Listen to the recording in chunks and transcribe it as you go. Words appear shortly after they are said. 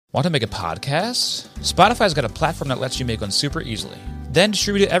Want to make a podcast? Spotify's got a platform that lets you make one super easily, then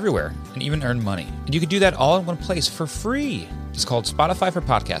distribute it everywhere and even earn money. And you can do that all in one place for free. It's called Spotify for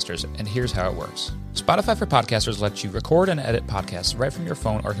Podcasters, and here's how it works. Spotify for Podcasters lets you record and edit podcasts right from your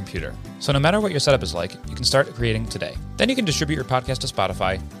phone or computer. So no matter what your setup is like, you can start creating today. Then you can distribute your podcast to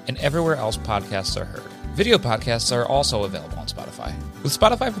Spotify and everywhere else podcasts are heard. Video podcasts are also available on Spotify. With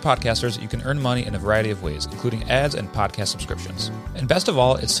Spotify for Podcasters, you can earn money in a variety of ways, including ads and podcast subscriptions. And best of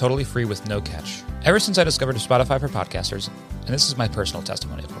all, it's totally free with no catch. Ever since I discovered Spotify for Podcasters, and this is my personal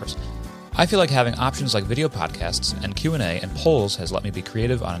testimony, of course, I feel like having options like video podcasts and Q&A and polls has let me be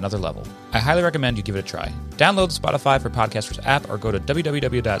creative on another level. I highly recommend you give it a try. Download the Spotify for Podcasters app or go to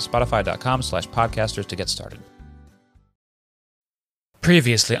www.spotify.com/podcasters to get started.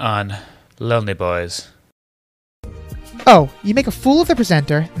 Previously on Lonely Boys. Oh, you make a fool of the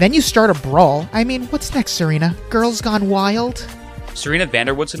presenter, then you start a brawl. I mean, what's next, Serena? Girls Gone Wild? Serena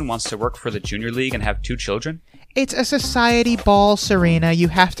Vanderwoodson wants to work for the Junior League and have 2 children? It's a society ball, Serena. You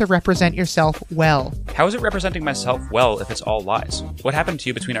have to represent yourself well. How is it representing myself well if it's all lies? What happened to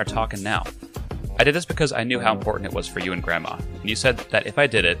you between our talk and now? I did this because I knew how important it was for you and Grandma, and you said that if I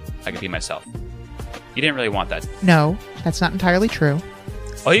did it, I could be myself. You didn't really want that. No, that's not entirely true.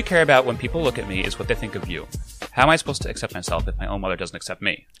 All you care about when people look at me is what they think of you. How am I supposed to accept myself if my own mother doesn't accept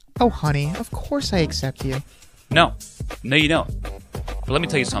me? Oh, honey, of course I accept you. No, you don't. But let me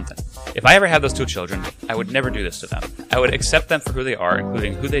tell you something. If I ever had those 2 children, I would never do this to them. I would accept them for who they are,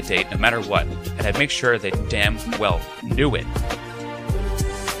 including who they date, no matter what, and I'd make sure they damn well knew it.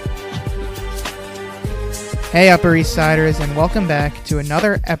 Hey, Upper East Siders, and welcome back to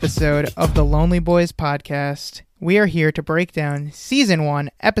another episode of the Lonely Boys podcast. We are here to break down Season 1,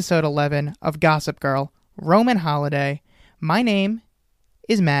 Episode 11 of Gossip Girl, Roman Holiday. My name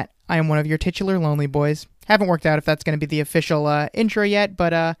is Matt. I am one of your titular Lonely Boys. Haven't worked out if that's going to be the official intro yet,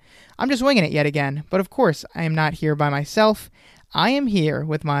 but I'm just winging it yet again. But of course, I am not here by myself. I am here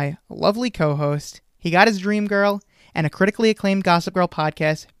with my lovely co-host. He got his dream girl and a critically acclaimed Gossip Girl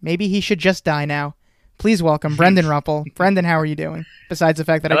podcast. Maybe he should just die now. Please welcome Brendan Ruppel. Brendan, how are you doing? Besides the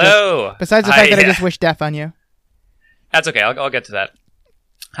fact that I just wish death on you. That's okay. I'll get to that.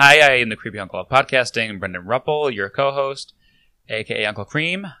 Hi, I am the creepy uncle of podcasting, Brendan Ruppel, your co-host, aka Uncle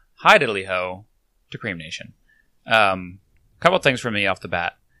Cream. Hi, diddly ho, to Cream Nation. Couple things from me off the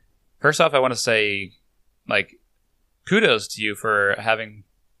bat. First off, I want to say, kudos to you for having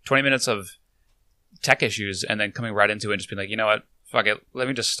 20 minutes of tech issues and then coming right into it and just being like, you know what, fuck it, let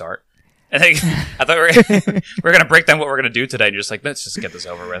me just start. And I thought we were going to break down what we're going to do today, and you're just like, let's just get this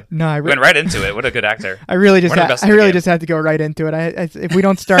over with. No, we went right into it. What a good actor. I really just had to go right into it. If we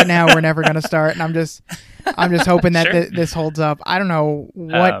don't start now, we're never going to start, and I'm just hoping that Sure. this holds up. I don't know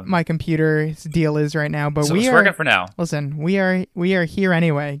what my computer's deal is right now, but it's working for now. Listen, we are here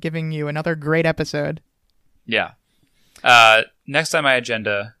anyway, giving you another great episode. Yeah. Next on my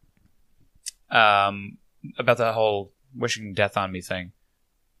agenda, about the whole wishing death on me thing.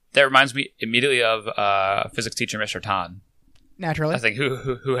 That reminds me immediately of physics teacher Mr. Tan. Naturally. I think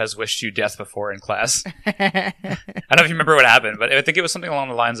who has wished you death before in class. I don't know if you remember what happened, but I think it was something along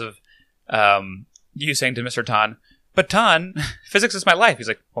the lines of you saying to Mr. Tan, "But Tan, physics is my life." He's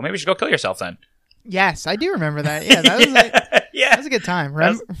like, "Well, maybe you should go kill yourself then." Yes, I do remember that. Yeah, that was that was a good time.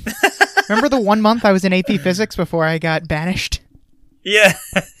 Remember the 1 month I was in AP Physics before I got banished? Yeah.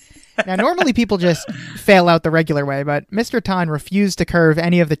 Now, normally people just fail out the regular way, but Mr. Tan refused to curve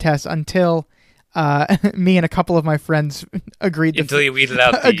any of the tests until me and a couple of my friends agreed to you weeded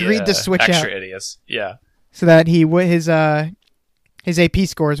out to switch extra out. idiots. Yeah. So that his AP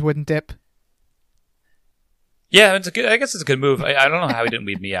scores wouldn't dip. Yeah, I guess it's a good move. I don't know how he didn't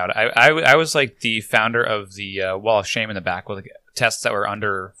weed me out. I was like the founder of the wall of shame in the back with tests that were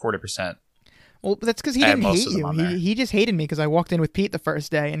under 40%. Well, that's because he didn't hate you. He just hated me because I walked in with Pete the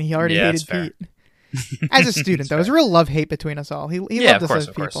first day, and he already hated Pete. As a student, though, it was a real love-hate between us all. He loved us as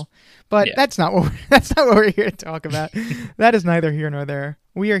people. But that's not what we're here to talk about. That is neither here nor there.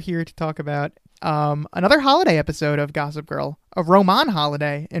 We are here to talk about another holiday episode of Gossip Girl, a Roman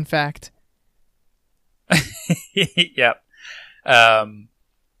holiday, in fact. Yep. Are you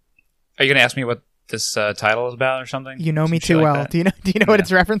going to ask me what this title is about or something? You know me too well. That? Do you know what it's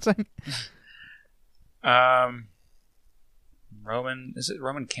referencing? Roman, is it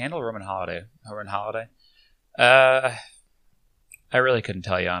Roman Candle or Roman Holiday? Roman Holiday? I really couldn't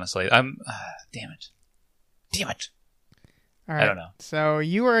tell you, honestly. Damn it. All right. I don't know. So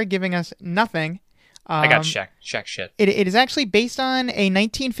you are giving us nothing. I got Shaq shit. It is actually based on a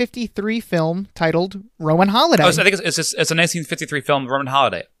 1953 film titled Roman Holiday. Oh, so I think it's a 1953 film, Roman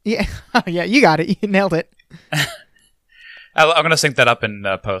Holiday. Yeah, yeah, you got it. You nailed it. I'm gonna sync that up in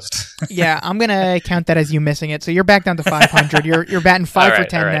post. Yeah, I'm gonna count that as you missing it. So you're back down to 500. You're batting 5 for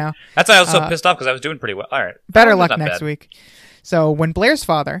 10 now. That's why I was so pissed off because I was doing pretty well. All right, Better luck next week. So when Blair's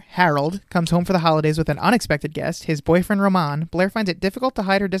father, Harold, comes home for the holidays with an unexpected guest, his boyfriend Roman, Blair finds it difficult to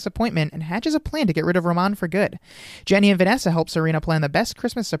hide her disappointment and hatches a plan to get rid of Roman for good. Jenny and Vanessa help Serena plan the best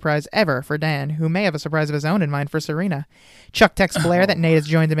Christmas surprise ever for Dan, who may have a surprise of his own in mind for Serena. Chuck texts Blair that Nate has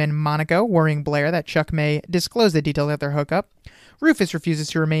joined him in Monaco, worrying Blair that Chuck may disclose the details of their hookup. Rufus refuses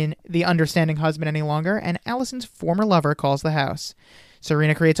to remain the understanding husband any longer, and Allison's former lover calls the house.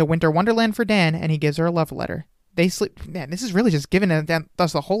 Serena creates a winter wonderland for Dan, and he gives her a love letter. They sleep. Man, this is really just giving us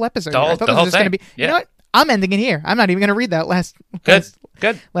the whole episode. I thought this was just going to be. Yeah. You know what? I'm ending it here. I'm not even going to read that last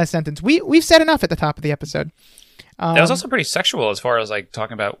sentence. We've said enough at the top of the episode. That was also pretty sexual as far as like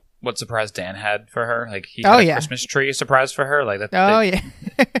talking about what surprise Dan had for her. Like he had a Christmas tree surprise for her. Like that.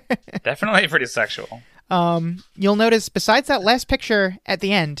 Definitely pretty sexual. You'll notice besides that last picture at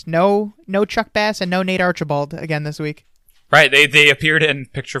the end, no Chuck Bass and no Nate Archibald again this week. Right, they appeared in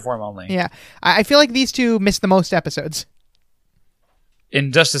picture form only. Yeah, I feel like these two missed the most episodes.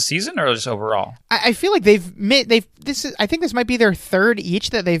 In just a season or just overall? I feel like I think this might be their third each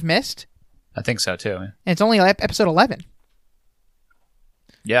that they've missed. I think so too. And it's only episode 11.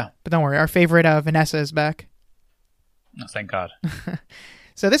 Yeah. But don't worry, our favorite Vanessa is back. Oh, thank God.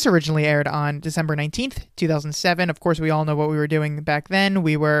 So this originally aired on December 19th, 2007. Of course, we all know what we were doing back then.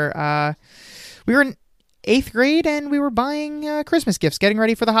 We were in 8th grade, and we were buying Christmas gifts, getting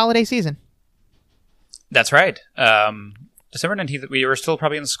ready for the holiday season. That's right. December 19th, we were still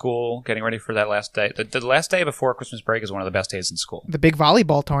probably in school, getting ready for that last day. The last day before Christmas break is one of the best days in school. The big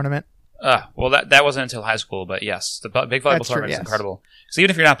volleyball tournament. Well, that wasn't until high school, but yes, the big volleyball tournament is incredible. So even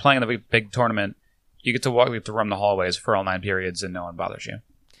if you're not playing in the big tournament, you get to run the hallways for all 9 periods, and no one bothers you.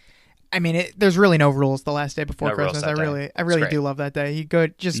 I mean, there's really no rules the last day before No Christmas. I really day. do love that day. You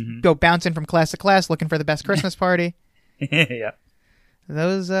go bouncing from class to class, looking for the best Christmas party. Yeah,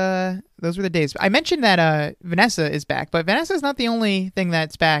 those were the days. I mentioned that Vanessa is back, but Vanessa is not the only thing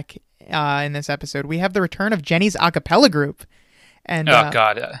that's back in this episode. We have the return of Jenny's a cappella group, and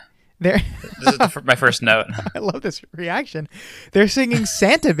God. This is my first note. I love this reaction. They're singing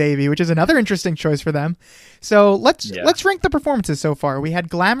Santa Baby, which is another interesting choice for them. So let's rank the performances so far. We had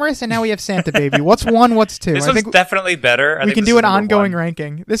Glamorous, and now we have Santa Baby. What's 1? What's 2? This one's definitely better. We can do an ongoing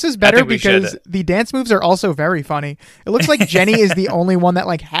ranking. This is better because the dance moves are also very funny. It looks like Jenny is the only one that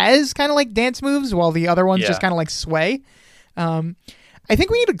like has kind of like dance moves, while the other ones just kind of like sway. I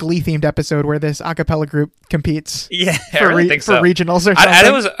think we need a Glee-themed episode where this a cappella group competes for regionals or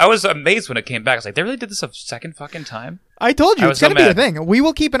something. I was amazed when it came back. I was like, they really did this a second fucking time? I told you, it's going to be a thing. We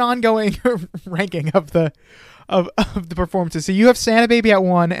will keep an ongoing ranking of the performances. So you have Santa Baby at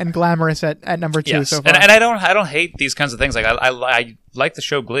 1 and Glamorous at number 2 so far. And I don't hate these kinds of things. Like I like the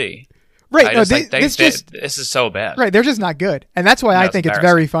show Glee. Right. This is so bad. Right. They're just not good. And that's why I think it's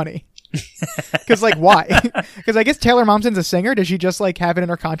very funny. Because like why? Because I guess Taylor Momsen's a singer. Does she just like have it in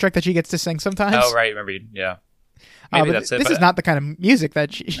her contract that she gets to sing sometimes? Oh right, remember? Yeah, maybe that's it. This is not the kind of music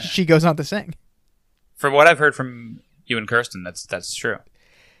that she goes on to sing. From what I've heard from you and Kirsten, that's true.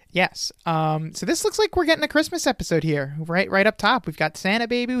 Yes. So this looks like we're getting a Christmas episode here. Right up top, we've got Santa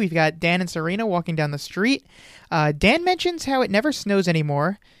Baby. We've got Dan and Serena walking down the street. Dan mentions how it never snows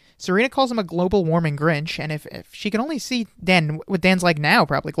anymore. Serena calls him a global warming Grinch, and if she can only see Dan, what Dan's like now,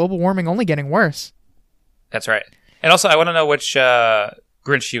 probably global warming only getting worse. That's right. And also, I want to know which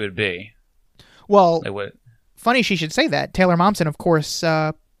Grinch she would be. Well, funny she should say that. Taylor Momsen, of course,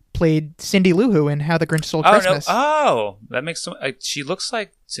 played Cindy Lou Who in How the Grinch Stole Christmas. No. Oh, that makes she looks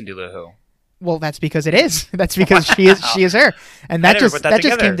like Cindy Lou Who. Well, that's because it is. That's because she is her, and that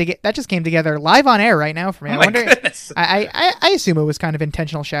just came together live on air right now for me. Oh my goodness. I assume it was kind of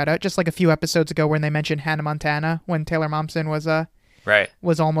intentional shout out, just like a few episodes ago when they mentioned Hannah Montana when Taylor Momsen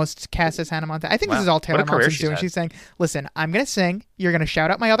was almost cast as Hannah Montana. I think this is all Taylor Momsen's doing. She's saying, "Listen, I'm gonna sing. You're gonna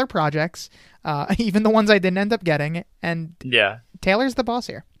shout out my other projects, even the ones I didn't end up getting." And Taylor's the boss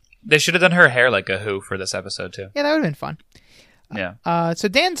here. They should have done her hair like a Who for this episode too. Yeah, that would have been fun. Yeah. So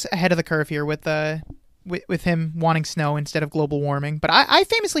Dan's ahead of the curve here with him wanting snow instead of global warming, but I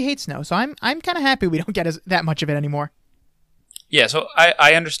famously hate snow, so I'm kind of happy we don't get that much of it anymore. Yeah. So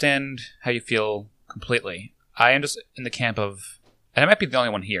I understand how you feel completely. I am just in the camp of, and I might be the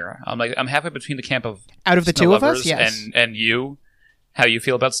only one here. I'm halfway between the camp of out of the two of us, yes, and you, how you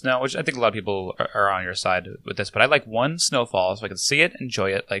feel about snow, which I think a lot of people are on your side with this. But I like one snowfall so I can see it,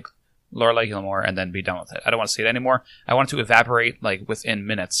 enjoy it, like Lorelai Gilmore, and then be done with it. I don't want to see it anymore. I want it to evaporate like within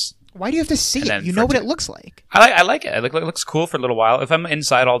minutes. Why do you have to see it? You know what it looks like. I like it. It looks cool for a little while. If I'm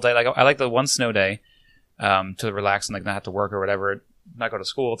inside all day, like I like the one snow day. to relax and like not have to work or whatever, not go to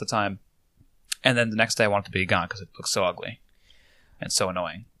school at the time. And then the next day I want it to be gone because it looks so ugly and so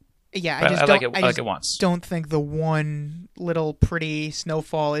annoying. Yeah, I like it once. Don't think the one little pretty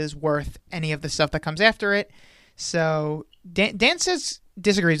snowfall is worth any of the stuff that comes after it. So Dan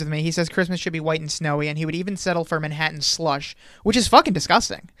disagrees with me. He says Christmas should be white and snowy, and he would even settle for Manhattan slush, which is fucking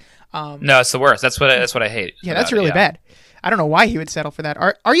disgusting. No, it's the worst. That's what I hate. Yeah, that's really bad. I don't know why he would settle for that.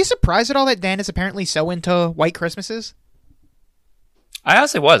 Are you surprised at all that Dan is apparently so into white Christmases? I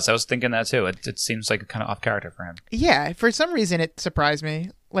honestly was. I was thinking that too. It seems like a kind of off character for him. Yeah, for some reason it surprised me.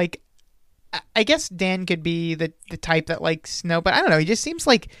 Like, I guess Dan could be the type that likes snow, but I don't know. He just seems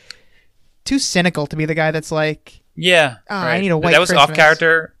like too cynical to be the guy that's like, yeah, right. I need a white That was Christmas. off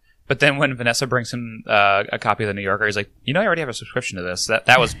character. But then when Vanessa brings him a copy of the New Yorker, he's like, I already have a subscription to this.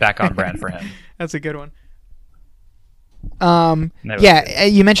 That was back on brand for him. That's a good one. Yeah,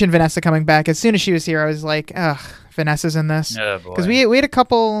 you mentioned Vanessa coming back. As soon as she was here, I was like, ugh, Vanessa's in this. Oh, boy. Because we had a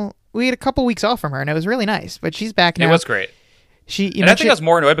couple weeks off from her, and it was really nice. But she's back now. It was great. I think I was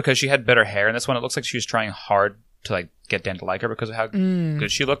more annoyed because she had better hair in this one. It looks like she was trying hard to like get Dan to like her because of how good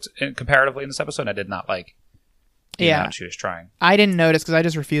she looked comparatively in this episode. And I did not like the amount she was trying. I didn't notice because I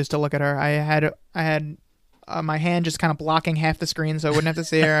just refused to look at her. I had my hand just kind of blocking half the screen so I wouldn't have to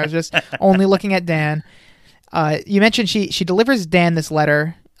see her. I was just only looking at Dan. You mentioned she delivers Dan this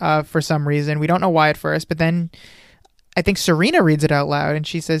letter for some reason. We don't know why at first, but then I think Serena reads it out loud, and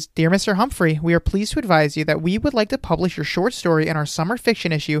she says, "Dear Mr. Humphrey, we are pleased to advise you that we would like to publish your short story in our summer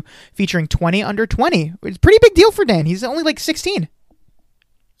fiction issue featuring 20 under 20. It's a pretty big deal for Dan. He's only like 16.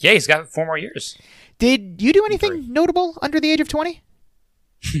 Yeah, he's got 4 more years. Did you do anything notable under the age of 20?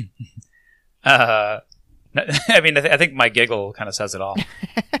 I mean, I think my giggle kind of says it all.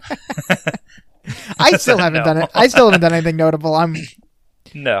 I still haven't done it. I still haven't done anything notable. I'm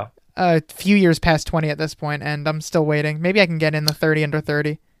no. a few years past 20 at this point, and I'm still waiting. Maybe I can get in the 30 under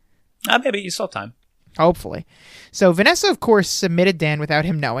 30. Maybe you still have time. Hopefully. So Vanessa, of course, submitted Dan without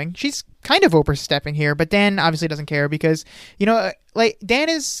him knowing. She's kind of overstepping here, but Dan obviously doesn't care because, like Dan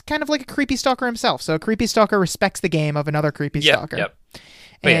is kind of like a creepy stalker himself. So a creepy stalker respects the game of another creepy stalker. Yep.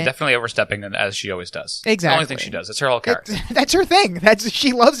 But yeah, definitely overstepping as she always does. Exactly. The only thing she does. It's her whole character. That's her thing.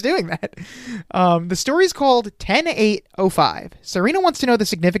 She loves doing that. The story's called 10/8/05. Serena wants to know the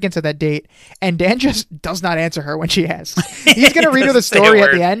significance of that date, and Dan just does not answer her when she asks. He's going to read her the story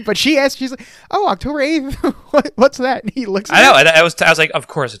at the end, but she asks, she's like, "Oh, October 8th? What's that?" And he looks at I know. I was like, of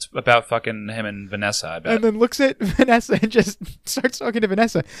course, it's about fucking him and Vanessa, I bet. And then looks at Vanessa and just starts talking to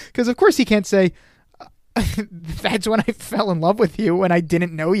Vanessa. Because, of course, he can't say, that's when I fell in love with you when I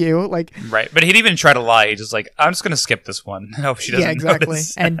didn't know you. Like, right. But he'd even try to lie. He's just like, I'm just going to skip this one. I hope she doesn't. Yeah, exactly.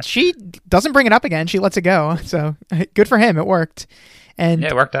 Notice. And she doesn't bring it up again. She lets it go. So good for him. It worked. And yeah,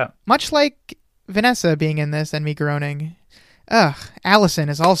 it worked out. Much like Vanessa being in this and me groaning, Allison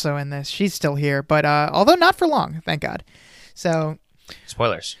is also in this. She's still here, but although not for long, thank God. So,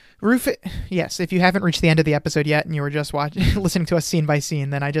 spoilers. Yes, if you haven't reached the end of the episode yet and you were just listening to us scene by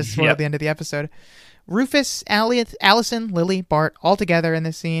scene, then I just spoiled the end of the episode. Rufus, Allison, Lily, Bart, all together in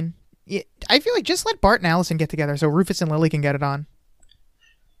this scene. I feel like just let Bart and Allison get together so Rufus and Lily can get it on.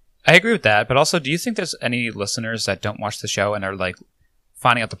 I agree with that, but also, do you think there's any listeners that don't watch the show and are like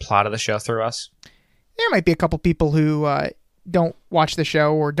finding out the plot of the show through us? There might be a couple people who don't watch the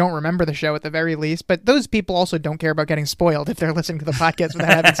show or don't remember the show at the very least, but those people also don't care about getting spoiled if they're listening to the podcast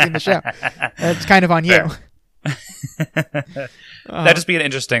without having seen the show. It's kind of on you. That'd just be an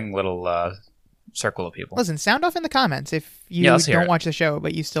interesting little circle of people. Listen, sound off in the comments if you don't watch the show,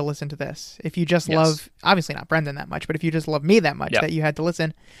 but you still listen to this. If you just love, obviously not Brendan that much, but if you just love me that much that you had to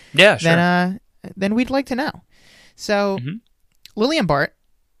listen, then we'd like to know. So, Lily and Bart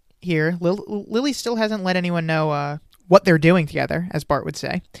here. Lily still hasn't let anyone know what they're doing together, as Bart would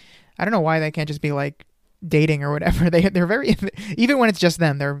say. I don't know why they can't just be like dating or whatever. They're very, even when it's just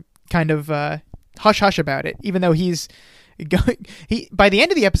them, they're kind of hush hush about it. Even though by the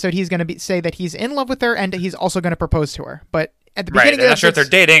end of the episode, he's going to say that he's in love with her and he's also going to propose to her. But at the beginning, I'm not sure if they're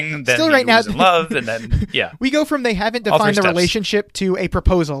dating. Then still right now, in love, and then we go from they haven't defined the relationship to a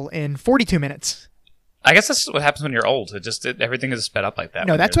proposal in 42 minutes. I guess that's what happens when you're old. Everything is sped up like that.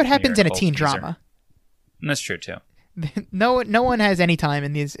 No, that's what happens in a teen drama. That's true too. No one has any time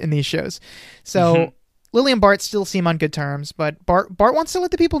in these shows. So Lily and Bart still seem on good terms, but Bart wants to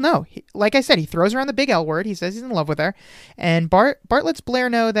let the people know. Like I said, he throws around the big L word. He says he's in love with her, and Bart lets Blair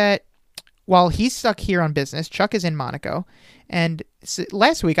know that while he's stuck here on business, Chuck is in Monaco. And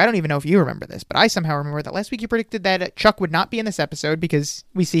last week, I don't even know if you remember this, but I somehow remember that last week you predicted that Chuck would not be in this episode because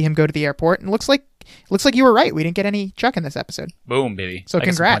we see him go to the airport, and looks like you were right. We didn't get any Chuck in this episode. Boom, baby! So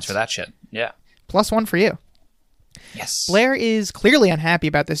congrats for that shit. Yeah. +1 for you. Yes. Blair is clearly unhappy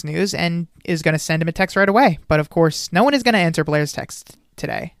about this news and is going to send him a text right away. But of course, no one is going to answer Blair's text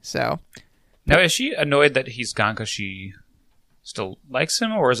today. So now, is she annoyed that he's gone because she still likes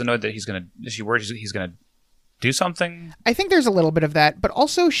him, or is annoyed that is she worried he's gonna do something? I think there's a little bit of that, but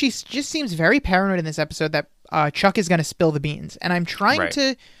also she just seems very paranoid in this episode that Chuck is going to spill the beans. And I'm trying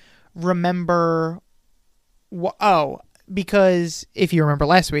to remember. Because if you remember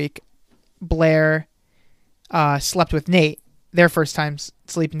last week, Blair slept with Nate, their first time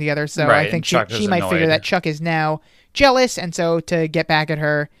sleeping together. So I think she might figure that Chuck is now jealous, and so to get back at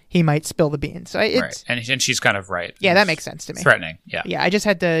her, he might spill the beans. So right, and she's kind of right. Yeah, that makes sense to me. Threatening. Yeah. Yeah, I just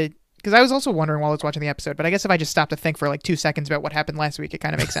had to, because I was also wondering while I was watching the episode, but I guess if I just stopped to think for like 2 seconds about what happened last week, it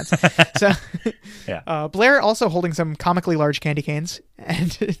kind of makes sense. So, yeah. Blair also holding some comically large candy canes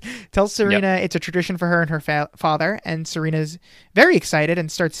and tells Serena it's a tradition for her and her father, and Serena's very excited and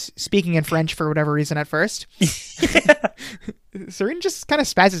starts speaking in French for whatever reason at first. Serena just kind of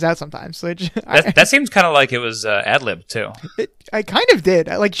spazzes out sometimes. Which that seems kind of like it was ad-lib too. I kind of did.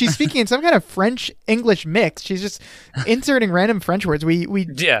 Like she's speaking in some kind of French-English mix. She's just inserting random French words.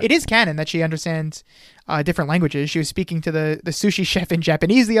 It is canon that she understands different languages. She was speaking to the sushi chef in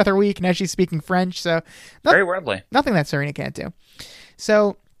Japanese the other week. Now she's speaking French. So very worldly. Nothing that Serena can't do.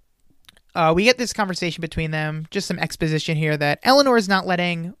 So we get this conversation between them, just some exposition here that Eleanor is not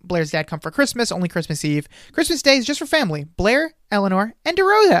letting Blair's dad come for Christmas, only Christmas Eve. Christmas Day is just for family. Blair, Eleanor, and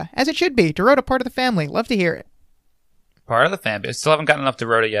Dorota, as it should be. Dorota, part of the family. Love to hear it. Part of the family. Still haven't gotten enough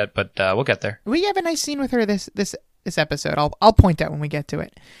Dorota yet, but we'll get there. We have a nice scene with her this episode. I'll point out when we get to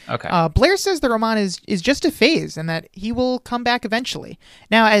it. Okay. Blair says the Roman is just a phase and that he will come back eventually.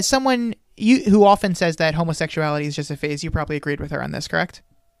 Now, as someone who often says that homosexuality is just a phase, you probably agreed with her on this, correct?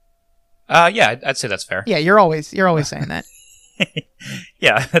 Yeah, I'd say that's fair. Yeah, you're always saying that.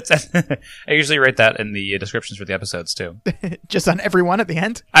 Yeah, I usually write that in the descriptions for the episodes too. Just on every one at the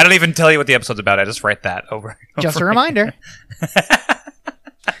end? I don't even tell you what the episode's about. I just write that over. Just a reminder.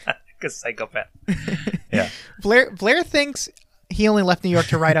 Because psychopath. Yeah. Blair thinks he only left New York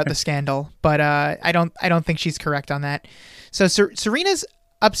to ride out the scandal, but I don't think she's correct on that. So Serena's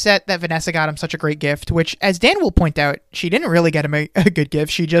upset that Vanessa got him such a great gift, which, as Dan will point out, she didn't really get him a good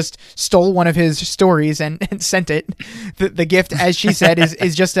gift. She just stole one of his stories and sent it. The gift, as she said,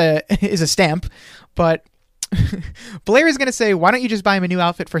 is just a stamp. But Blair is going to say, why don't you just buy him a new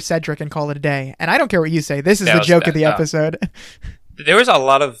outfit for Cedric and call it a day? And I don't care what you say. This is the joke of the episode. There was a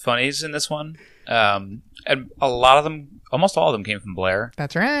lot of funnies in this one. And a lot of them, almost all of them came from Blair.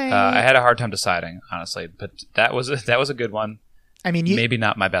 That's right. I had a hard time deciding, honestly, but that was a good one. I mean, maybe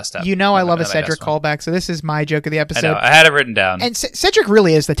not my best episode. You know, I love a Cedric callback, so this is my joke of the episode. I know, I had it written down. And Cedric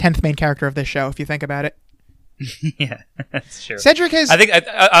really is the 10th main character of this show, if you think about it. Yeah, that's true. Cedric has... I think,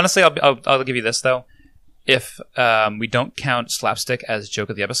 honestly, I'll give you this, though. If we don't count slapstick as joke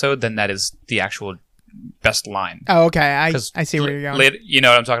of the episode, then that is the actual best line. Oh, okay. I see where you're going. You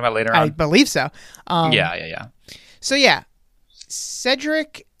know what I'm talking about later on? I believe so. Yeah. So, yeah.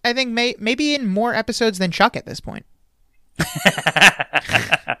 Cedric, I think, maybe in more episodes than Chuck at this point.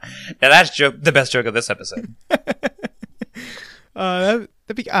 Now that's the best joke of this episode.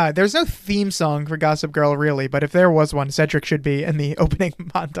 There's no theme song for Gossip Girl, really, but if there was one, Cedric should be in the opening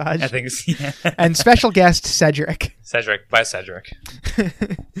montage. I think yeah. And special guest Cedric. Cedric by Cedric.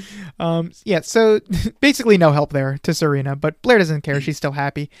 Yeah, so basically no help there to Serena, but Blair doesn't care. She's still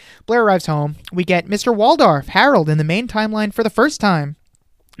happy. Blair arrives home. We get Mr. Waldorf, Harold, in the main timeline for the first time.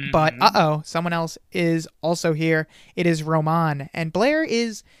 But someone else is also here. It is Roman, and Blair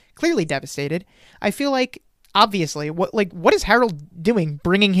is clearly devastated. I feel like, obviously, what is Harold doing,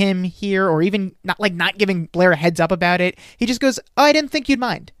 bringing him here, or even not giving Blair a heads up about it? He just goes, "Oh, I didn't think you'd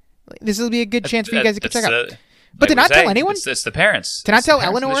mind. This will be a good chance for you guys to check out." But to not tell anyone, it's the parents. To not tell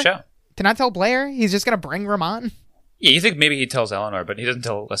Eleanor, to not tell Blair, he's just gonna bring Roman. Yeah, you think maybe he tells Eleanor, but he doesn't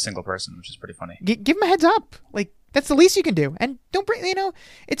tell a single person, which is pretty funny. Give him a heads up, That's the least you can do. And don't bring,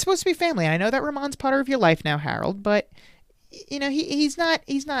 it's supposed to be family. I know that Ramon's part of your life now, Harold, but, he's not,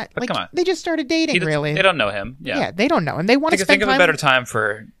 but come on. They just started dating, really. They don't know him. Yeah, they don't know him. They want to spend time. Think of a better time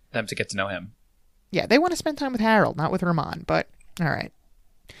for them to get to know him. Yeah, they want to spend time with Harold, not with Ramon, but, all right.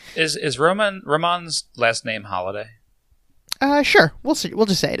 Is Ramon's last name Holiday? Sure. We'll see. We'll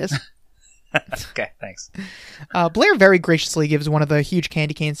just say it is. Okay, thanks. Blair very graciously gives one of the huge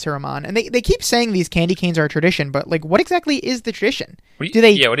candy canes to Ramon, and they keep saying these candy canes are a tradition, but what exactly is the tradition? Do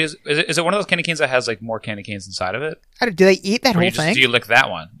they? Yeah, what is it? One of those candy canes that has more candy canes inside of it? Do they eat that whole thing? Do you lick that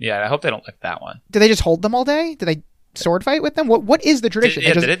one? Yeah, I hope they don't lick that one. Do they just hold them all day? Do they sword fight with them? What is the tradition?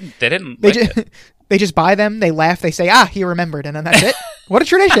 They didn't. It. They just buy them. They laugh. They say, "Ah, he remembered," and then that's it. What a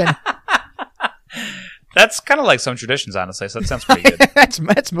tradition! That's kind of like some traditions, honestly. So that sounds pretty good.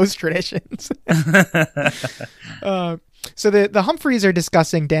 that's most traditions. So the Humphreys are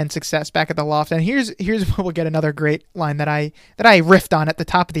discussing Dan's success back at the loft, and here's where we'll get another great line that I riffed on at the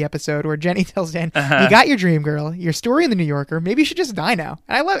top of the episode, where Jenny tells Dan, "You got your dream, girl. Your story in the New Yorker. Maybe you should just die now."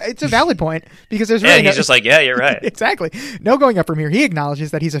 And I love it's a valid point because there's really he's just like, yeah, you're right. Exactly. No going up from here. He acknowledges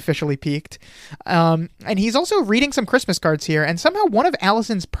that he's officially peaked, and he's also reading some Christmas cards here, and somehow one of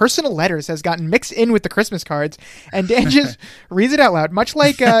Allison's personal letters has gotten mixed in with the Christmas cards, and Dan just reads it out loud, much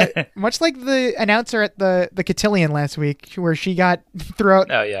like the announcer at the cotillion last week, where she got throughout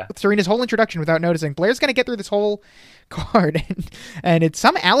Serena's whole introduction without noticing. Blair's going to get through this whole card, and it's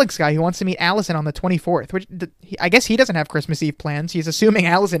some Alex guy who wants to meet Allison on the 24th, which I guess he doesn't have Christmas Eve plans. He's assuming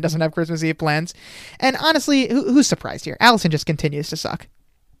Allison doesn't have Christmas Eve plans. And honestly, who's surprised here? Allison just continues to suck.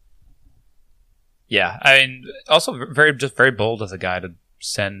 Yeah, I mean, also very bold as a guy to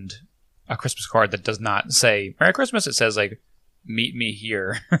send a Christmas card that does not say Merry Christmas. It says like, meet me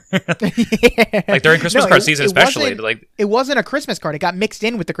here. Like during Christmas card season, especially. It wasn't a Christmas card. It got mixed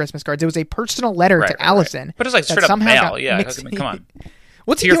in with the Christmas cards. It was a personal letter to Allison. Right. But it's like straight up mail. Yeah, I mean, come on.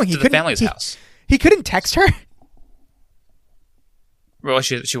 What's he doing? To the family's house. He couldn't text her? Well,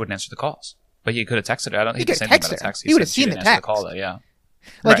 she wouldn't answer the calls. But he could have texted her. He could have texted her. Text. He would have seen the text. The call, though, yeah.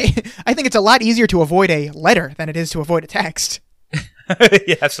 I think it's a lot easier to avoid a letter than it is to avoid a text.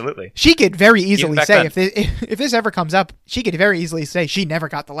 Yeah, absolutely. She could very easily say, if this ever comes up, she could very easily say she never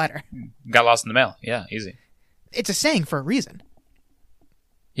got the letter. Got lost in the mail. Yeah, easy. It's a saying for a reason.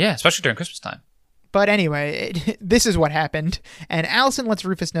 Yeah, especially during Christmas time. But anyway, this is what happened. And Allison lets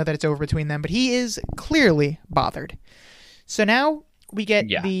Rufus know that it's over between them, but he is clearly bothered. So now we get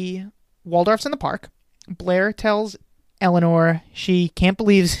the Waldorfs in the park. Blair tells Eleanor she can't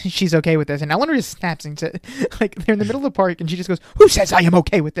believe she's okay with this, and Eleanor just snaps into, like, they're in the middle of the park, and she just goes, "Who says I am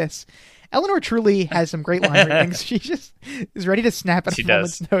okay with this?" Eleanor truly has some great line readings. She just is ready to snap at a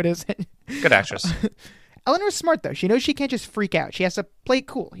moment's notice. Good actress. Eleanor's smart, though. She knows she can't just freak out. She has to play it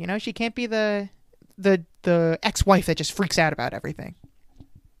cool. You know, she can't be the ex-wife that just freaks out about everything.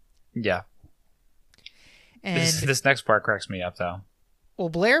 Yeah. And this next part cracks me up, though. Well,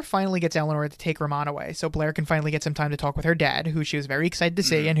 Blair finally gets Eleanor to take Ramon away, so Blair can finally get some time to talk with her dad, who she was very excited to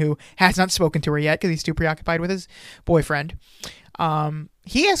see and who has not spoken to her yet because he's too preoccupied with his boyfriend.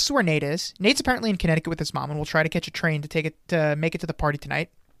 He asks where Nate is. Nate's apparently in Connecticut with his mom and will try to catch a train to make it to the party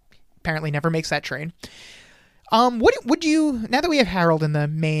tonight. Apparently never makes that train. What would you, now that we have Harold in the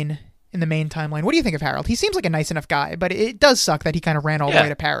main timeline, what do you think of Harold? He seems like a nice enough guy, but it does suck that he kind of ran all the way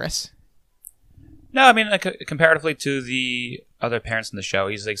to Paris. No, I mean, like, comparatively to the other parents in the show,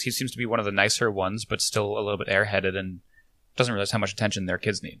 he seems to be one of the nicer ones, but still a little bit airheaded and doesn't realize how much attention their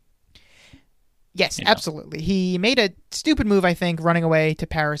kids need. Yes, absolutely. He made a stupid move, I think, running away to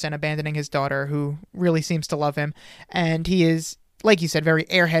Paris and abandoning his daughter, who really seems to love him. And he is, like you said, very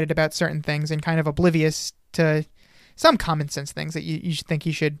airheaded about certain things and kind of oblivious to some common sense things that you think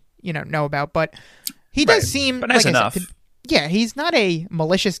he should, know about. But he does seem, but nice like enough. I said, yeah, he's not a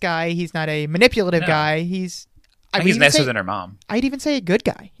malicious guy. He's not a manipulative guy. He's nicer than her mom. I'd even say a good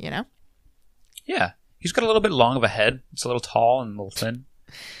guy, Yeah. He's got a little bit long of a head. It's a little tall and a little thin.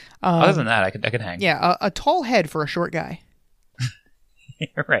 Other than that, I could hang. Yeah, a tall head for a short guy.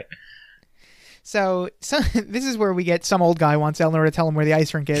 You're right. So this is where we get some old guy wants Eleanor to tell him where the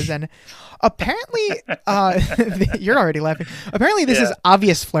ice rink is, and apparently, you're already laughing. Apparently, this is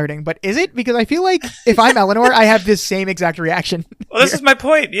obvious flirting, but is it? Because I feel like if I'm Eleanor, I have this same exact reaction. Well, this is my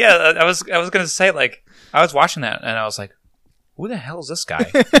point. Yeah, I was going to say, like, I was watching that, and I was like, who the hell is this guy?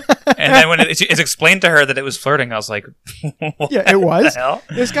 And then when it's explained to her that it was flirting, I was like, yeah, it was. Hell?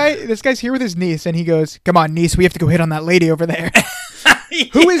 This guy's here with his niece, and he goes, "Come on, niece, we have to go hit on that lady over there."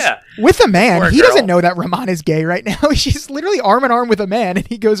 Who is with a man. Poor he girl. Doesn't know that Ramon is gay right now. She's literally arm in arm with a man, and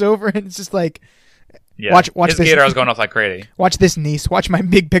he goes over and it's just like, watch his this. gator was going off like crazy. Watch this, niece. Watch my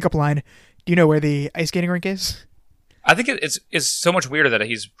big pickup line. Do you know where the ice skating rink is? I think it's so much weirder that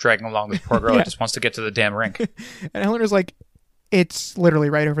he's dragging along this poor girl that just wants to get to the damn rink. And Eleanor's like, it's literally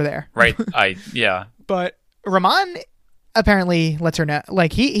right over there. Right. But Ramon apparently lets her know,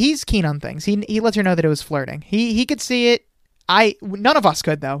 like, he's keen on things. He lets her know that it was flirting. He could see it. None of us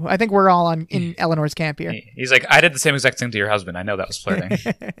could, though. I think we're all in Eleanor's camp here. He's like, I did the same exact thing to your husband. I know that was flirting.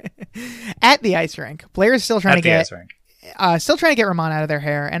 At the ice rink, Blair is still trying to get Ramon out of their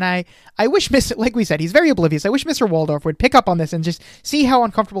hair, and I wish like we said, he's very oblivious. I wish Mr. Waldorf would pick up on this and just see how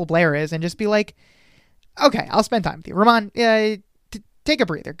uncomfortable Blair is, and just be like, okay, I'll spend time with you, Ramon. Take a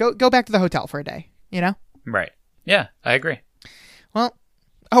breather. Go back to the hotel for a day. Right. Yeah, I agree. Well.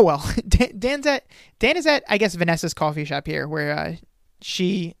 Dan is at, I guess, Vanessa's coffee shop here, where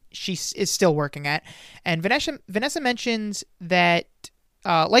she she is still working at. And Vanessa mentions that,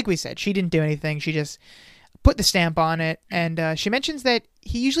 like we said, she didn't do anything. She just put the stamp on it. And she mentions that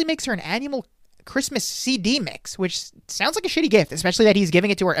he usually makes her an annual Christmas CD mix, which sounds like a shitty gift, especially that he's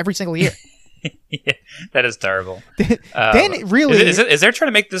giving it to her every single year. Yeah, that is terrible. Then really... Is there trying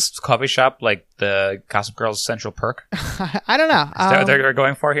to make this coffee shop like the Gossip Girl's central perk? I don't know. Is that what they're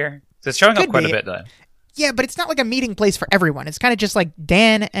going for here? It's showing up quite a bit, though. Yeah, but it's not like a meeting place for everyone. It's kind of just like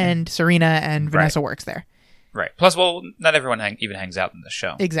Dan and Serena and Vanessa works there. Right. Plus, well, not everyone even hangs out in the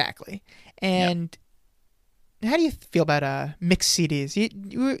show. Exactly. And how do you feel about mixed CDs?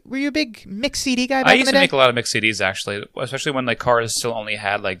 Were you a big mixed CD guy back in the day? I used to make a lot of mixed CDs, actually, especially when like cars still only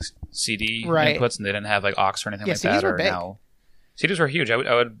had like CD inputs and they didn't have like aux or anything like CDs that. Were big. CDs were huge. I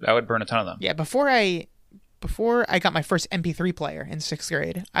would burn a ton of them. Yeah, before I got my first MP3 player in 6th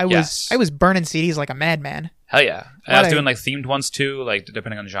grade, I was burning CDs like a madman. Hell yeah. And I was doing like themed ones too, like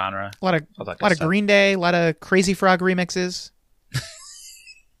depending on genre. A lot of Green Day, a lot of Crazy Frog remixes.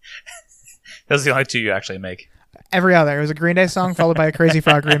 Those are the only two you actually make. Every other. It was a Green Day song followed by a Crazy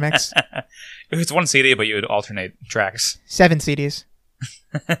Frog remix. It's one CD, but you would alternate tracks. 7 CDs.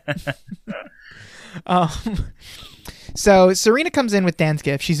 So Serena comes in with Dan's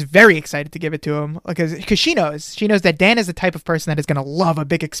gift. She's very excited to give it to him because she knows that Dan is the type of person that is going to love a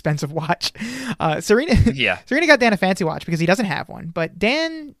big expensive watch. Serena got Dan a fancy watch because he doesn't have one, but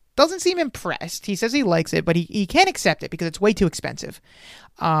Dan doesn't seem impressed. He says he likes it, but he can't accept it because it's way too expensive.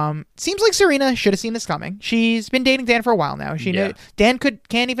 Seems like Serena should have seen this coming. She's been dating Dan for a while now. She knew Dan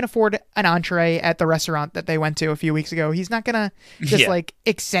can't even afford an entree at the restaurant that they went to a few weeks ago. He's not gonna just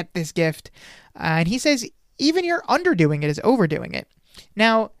accept this gift. And he says even your underdoing it is overdoing it.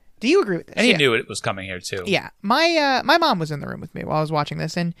 Now, do you agree with this? And he knew it was coming here too. Yeah, my mom was in the room with me while I was watching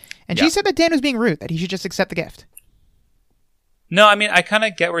this, and she said that Dan was being rude, that he should just accept the gift. No, I mean, I kind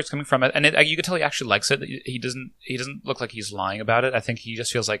of get where it's coming from, and you can tell he actually likes it. He doesn't look like he's lying about it. I think he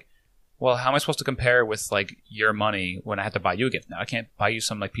just feels like, well, how am I supposed to compare with like your money when I have to buy you a gift now? I can't buy you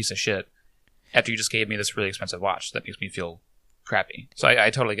some like piece of shit after you just gave me this really expensive watch. That makes me feel crappy. So I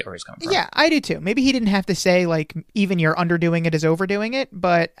totally get where he's coming from. Yeah, I do too. Maybe he didn't have to say like even you're underdoing it is overdoing it,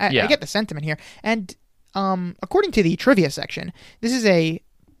 but I get the sentiment here. And according to the trivia section, this is a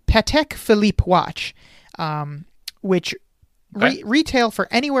Patek Philippe watch, which retail for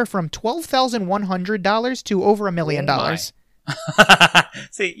anywhere from $12,100 to over $1 million.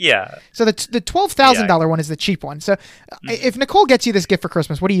 See, yeah. So the $12,000 one is the cheap one. So if Nicole gets you this gift for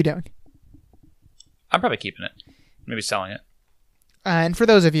Christmas, what are you doing? I'm probably keeping it. Maybe selling it. And for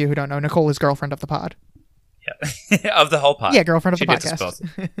those of you who don't know, Nicole is girlfriend of the pod. Yeah. Of the whole pod. Yeah, girlfriend of the podcast. Both.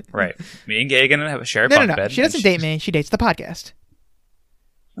 Right. Me and Gagan have a shared bunk bed. No. She doesn't date me. She dates the podcast.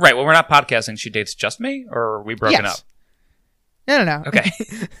 Right. Well, we're not podcasting. She dates just me, or are we broken up? No. Okay.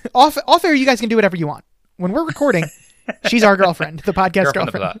 Off air, you guys can do whatever you want. When we're recording, she's our girlfriend, the podcast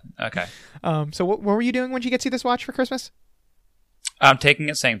girlfriend. Okay. So what were you doing when she gets you this watch for Christmas? I'm taking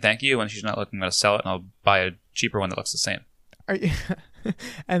it, saying thank you. When she's not looking, I'm going to sell it, and I'll buy a cheaper one that looks the same.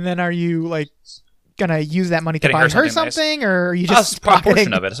 And then are you like gonna use that money to buy her something nice. Or are you just a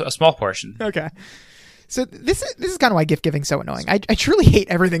portion of it, a small portion? Okay. So this is kind of why gift giving is so annoying. I truly hate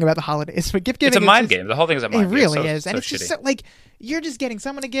everything about the holidays, but gift giving it's a mind game. The whole thing is a mind game. It really is, and it's just so, like you're just getting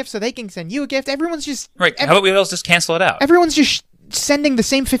someone a gift so they can send you a gift. Everyone's just right. How about we all just cancel it out? Everyone's just sending the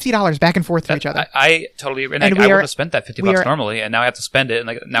same $50 back and forth to each other. I totally agree. And I would have spent that $50 normally, and now I have to spend it. And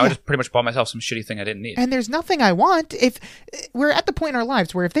like now I just pretty much bought myself some shitty thing I didn't need. And there's nothing I want. If we're at the point in our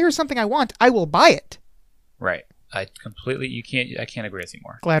lives where if there is something I want, I will buy it. Right. I can't agree with you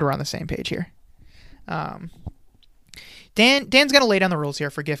more. Glad we're on the same page here. Dan's gonna lay down the rules here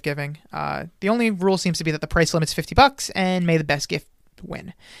for gift giving. The only rule seems to be that the price limit's $50, and may the best gift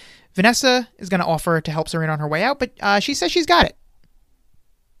win. Vanessa is gonna offer to help Serena on her way out, but she says she's got it.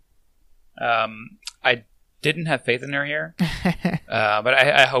 I didn't have faith in her here, but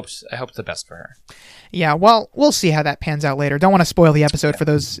I hope the best for her. Yeah, well, we'll see how that pans out later. Don't want to spoil the episode for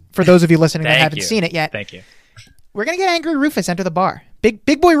those of you listening that haven't seen it yet. Thank you. We're gonna get angry Rufus enter the bar.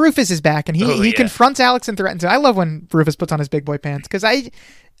 Big boy Rufus is back, and he confronts Alex and threatens him. I love when Rufus puts on his big boy pants because I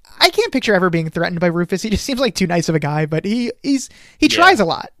can't picture ever being threatened by Rufus. He just seems like too nice of a guy, but he tries a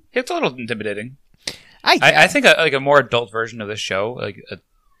lot. It's a little intimidating. I think a more adult version of this show,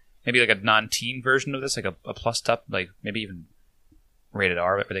 maybe like a non-teen version of this, like a plus up, like maybe even rated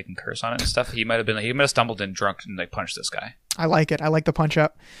R, where they can curse on it and stuff. He might have stumbled in drunk and like punched this guy. I like it. I like the punch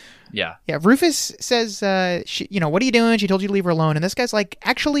up. Yeah. Yeah. Rufus says, what are you doing? She told you to leave her alone. And this guy's like,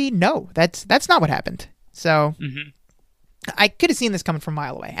 actually, no, that's not what happened. So I could have seen this coming from a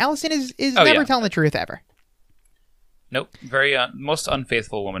mile away. Allison is never telling the truth ever. Nope. Very most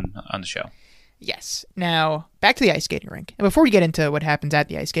unfaithful woman on the show. Yes. Now, back to the ice skating rink. And before we get into what happens at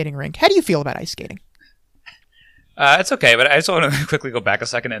the ice skating rink, how do you feel about ice skating? It's okay, but I just want to quickly go back a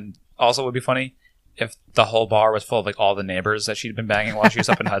second, and also it would be funny if the whole bar was full of like all the neighbors that she'd been banging while she was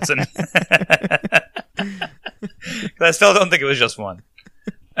up in Hudson. 'Cause I still don't think it was just one.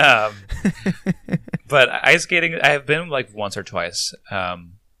 But ice skating, I have been like once or twice.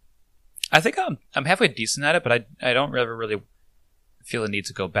 I think I'm halfway decent at it, but I don't really feel the need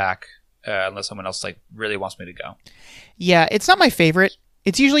to go back unless someone else like really wants me to go. Yeah, it's not my favorite.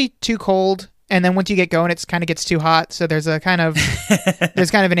 It's usually too cold, and then once you get going, it kind of gets too hot. So there's a kind of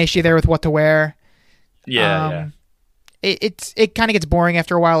an issue there with what to wear. Yeah. It kind of gets boring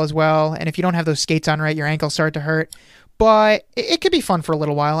after a while as well, and if you don't have those skates on right, your ankles start to hurt. But it could be fun for a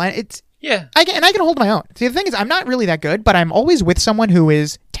little while, and I can hold my own. See, the thing is, I'm not really that good, but I'm always with someone who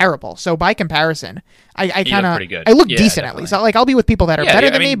is terrible. So by comparison, I look decent at least. Like I'll be with people that are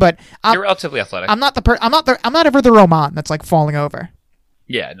better than me, but you're relatively athletic. I'm not ever the Roman that's like falling over.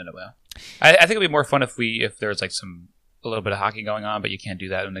 Yeah, no. I think it'd be more fun if there's like a little bit of hockey going on, but you can't do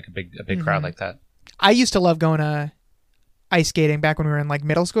that in like a big crowd like that. I used to love going to ice skating back when we were in like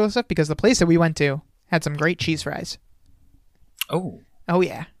middle school and stuff because the place that we went to had some great cheese fries. Oh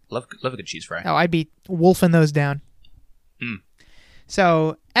yeah. Love a good cheese fry. Oh, I'd be wolfing those down.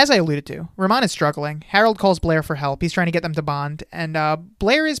 So, as I alluded to, Ramon is struggling. Harold calls Blair for help. He's trying to get them to bond. And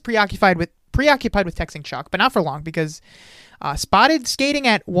Blair is preoccupied with texting Chuck, but not for long because spotted skating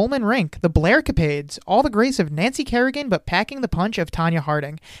at Woolman Rink, the Blair Capades, all the grace of Nancy Kerrigan, but packing the punch of Tanya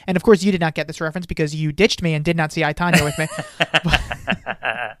Harding. And of course, you did not get this reference because you ditched me and did not see I, Tanya with me.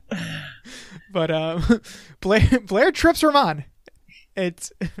 But Blair trips Ramon.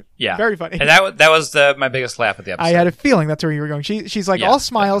 It's very funny. And that was my biggest laugh at the episode. I had a feeling that's where you were going. She's like all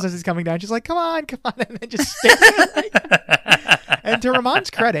smiles as he's coming down. She's like, come on, and then just stares at him. And to Ramon's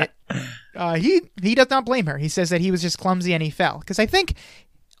credit, he does not blame her. He says that he was just clumsy and he fell. Because I think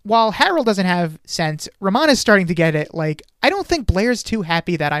while Harold doesn't have sense, Ramon is starting to get it. Like, I don't think Blair's too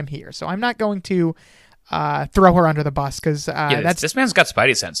happy that I'm here, so I'm not going to throw her under the bus because this man's got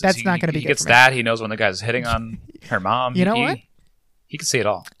spidey senses. That's not going to be he good gets for me. that. He knows when the guy's hitting on her mom. You know what? He can see it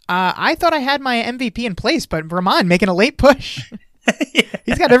all. I thought I had my MVP in place, but Ramon making a late push.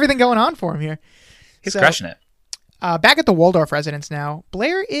 He's got everything going on for him here. He's crushing it. Back at the Waldorf residence now,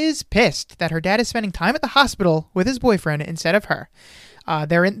 Blair is pissed that her dad is spending time at the hospital with his boyfriend instead of her.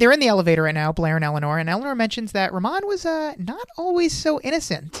 They're in the elevator right now, Blair and Eleanor mentions that Ramon was not always so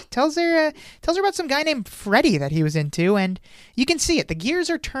innocent. Tells her about some guy named Freddie that he was into, and you can see it. The gears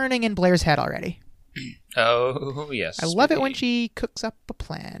are turning in Blair's head already. Oh, yes. I love it when she cooks up a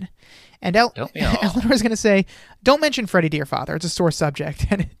plan. And Eleanor's going to say, don't mention Freddie to your father. It's a sore subject.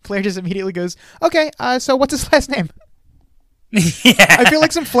 And Blair just immediately goes, okay, so what's his last name? I feel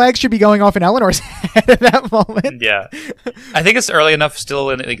like some flags should be going off in Eleanor's head at that moment. Yeah. I think it's early enough still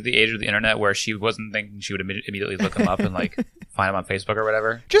in like the age of the internet where she wasn't thinking she would immediately look him up and like find him on Facebook or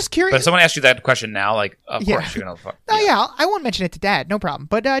whatever. Just curious. But if someone asks you that question now, like, of course you're going to... I won't mention it to Dad. No problem.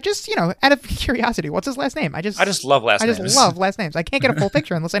 But just, out of curiosity, what's his last name? I just love last names. I just love last names. I can't get a full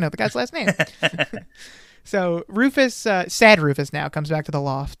picture unless I know the guy's last name. So Rufus, sad Rufus now, comes back to the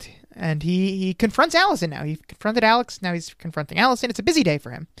loft. And he confronts Allison now. He confronted Alex. Now he's confronting Allison. It's a busy day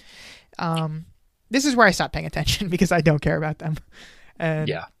for him. This is where I stop paying attention because I don't care about them. And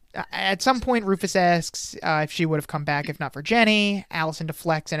at some point, Rufus asks if she would have come back if not for Jenny. Allison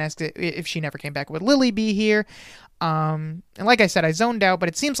deflects and asks if she never came back, would Lily be here? And like I said, I zoned out, but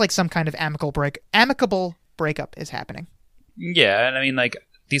it seems like some kind of amicable breakup is happening. Yeah, and I mean, like,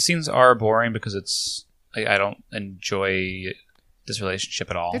 these scenes are boring because it's... Like, I don't enjoy... this relationship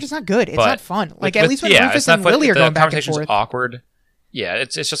at all. They're just not good. It's not fun. Like at least when Rufus and Lily are going back and forth. The awkward. Yeah,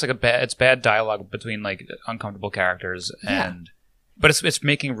 it's just like it's bad dialogue between like uncomfortable characters but it's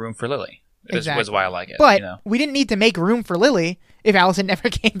making room for Lily. Exactly. Was why I like it. But we didn't need to make room for Lily if Allison never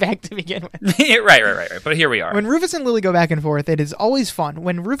came back to begin with. Right. But here we are. When Rufus and Lily go back and forth, it is always fun.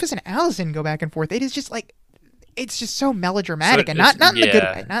 When Rufus and Allison go back and forth, it is just like it's just so melodramatic and not in a good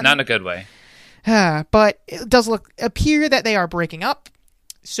way. Not in a good way. But it does appear that they are breaking up.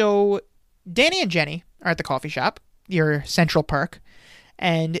 So Danny and Jenny are at the coffee shop, your central perk,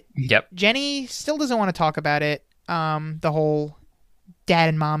 and Jenny still doesn't want to talk about it. The whole dad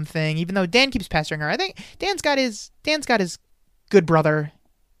and mom thing, even though Dan keeps pestering her. I think Dan's got his good brother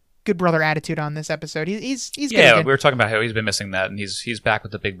attitude on this episode. He's good. Yeah, we were talking about how he's been missing that, and he's back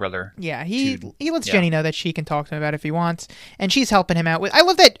with the big brother. Yeah, he lets Jenny know that she can talk to him about it if he wants, and she's helping him out with.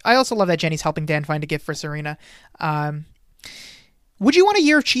 I also love that Jenny's helping Dan find a gift for Serena. Would you want a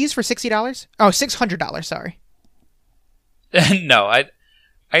year of cheese for $60? Oh, $600. Sorry. No,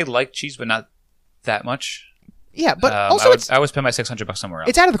 I like cheese, but not that much. Yeah, but also I would spend my $600 somewhere else.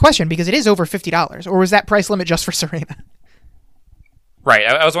 it's out of the question because it is over $50. Or was that price limit just for Serena? Right.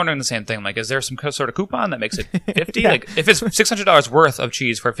 I was wondering the same thing. Like, is there some sort of coupon that makes it 50? Yeah. Like, if it's $600 worth of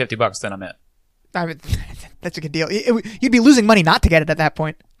cheese for $50, then I'm in. I mean, that's a good deal. You'd be losing money not to get it at that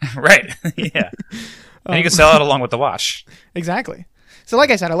point. Right. Yeah. And you can sell it along with the watch. Exactly. So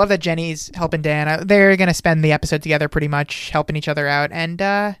like I said, I love that Jenny's helping Dan. They're going to spend the episode together pretty much, helping each other out. And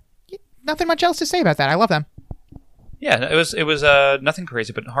nothing much else to say about that. I love them. Yeah, it was nothing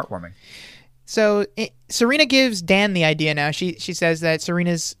crazy, but heartwarming. So Serena gives Dan the idea now. She says that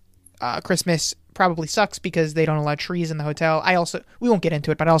Serena's Christmas probably sucks because they don't allow trees in the hotel. We won't get into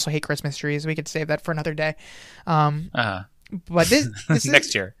it, but I also hate Christmas trees. We could save that for another day. But this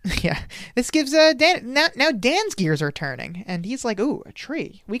next year. Yeah, this gives Dan now Dan's gears are turning, and he's like, "Ooh, a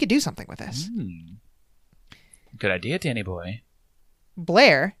tree. We could do something with this." Good idea, Danny boy.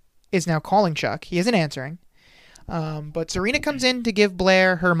 Blair is now calling Chuck. He isn't answering. But Serena comes in to give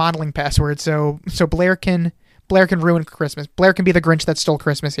Blair her modeling password, so Blair can ruin Christmas. Blair can be the Grinch that stole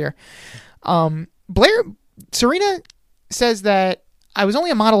Christmas here. Serena says that I was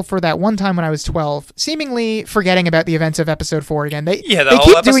only a model for that one time when I was 12, seemingly forgetting about the events of episode 4 again. They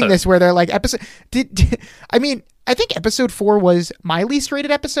keep doing this where they're like I mean, I think episode 4 was my least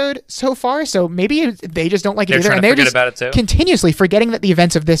rated episode so far, so maybe they just don't like it either, and they're just continuously forgetting that the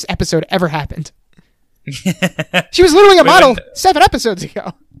events of this episode ever happened. She was literally a model 7 episodes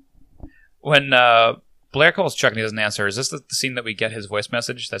ago. When Blair calls Chuck and he doesn't answer, is this the scene that we get his voice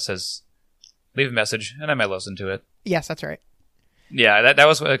message that says, "Leave a message," and I might listen to it? Yes, that's right. Yeah, that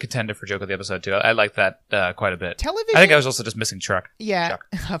was a contender for joke of the episode too. I like that quite a bit. Television. I think I was also just missing Chuck. Yeah, Chuck.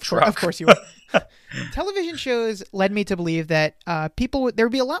 Of course you were. Television shows led me to believe that there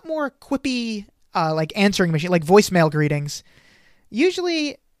would be a lot more quippy like answering machine, like voicemail greetings.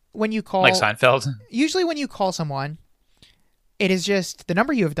 Usually when you call, like Seinfeld. Usually when you call someone, it is just the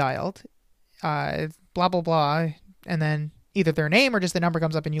number you have dialed, blah blah blah, and then either their name or just the number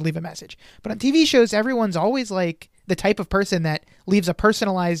comes up and you leave a message. But on TV shows, everyone's always like the type of person that leaves a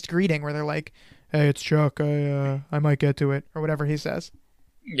personalized greeting where they're like, "Hey, it's Chuck. I might get to it," or whatever he says.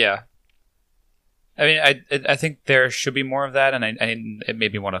 Yeah. I mean, I think there should be more of that, and it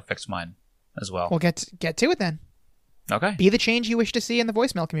made me want to fix mine as well. Well, get to it then. Okay. Be the change you wish to see in the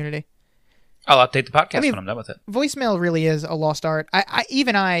voicemail community. I'll update the podcast when I'm done with it. Voicemail really is a lost art. I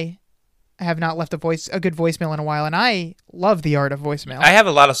have not left a good voicemail in a while, and I love the art of voicemail. I have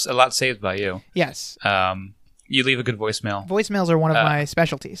a lot saved by you. Yes. You leave a good voicemail. Voicemails are one of my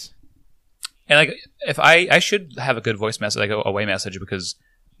specialties. And like, if I should have a good voice message, like a away message, because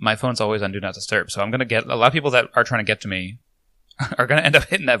my phone's always on Do Not Disturb. So I'm gonna get a lot of people that are trying to get to me are gonna end up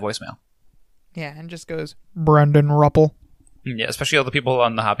hitting that voicemail. Yeah, and just goes Brendan Ruppel. Yeah, especially all the people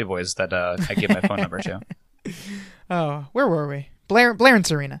on the Hoppy Boys that I give my phone number to. Oh, where were we? Blair and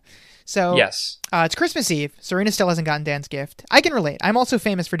Serena. So yes, it's Christmas Eve. Serena still hasn't gotten Dan's gift. I can relate. I'm also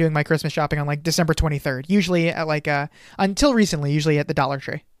famous for doing my Christmas shopping on like December 23rd. Usually at until recently, usually at the Dollar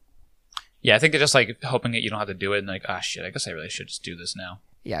Tree. Yeah, I think they're just like hoping that you don't have to do it, and like, shit, I guess I really should just do this now.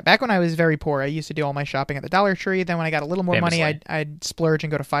 Yeah, back when I was very poor, I used to do all my shopping at the Dollar Tree. Then when I got a little more money, I'd splurge and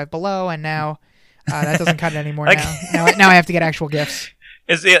go to Five Below, and now that doesn't cut it anymore. Now I have to get actual gifts.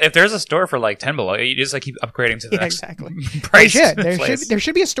 If there's a store for like 10 below, you just like keep upgrading to the next price. There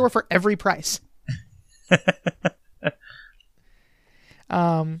should be a store for every price.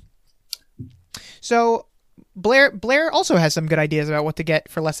 So Blair also has some good ideas about what to get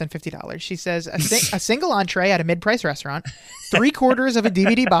for less than $50. She says a single entree at a mid-price restaurant, 3/4 of a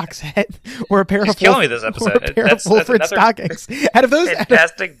DVD box set, or a pair of Wolford stockings. Out of those,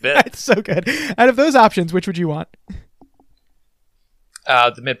 fantastic bit. It's so good. Out of those options, which would you want?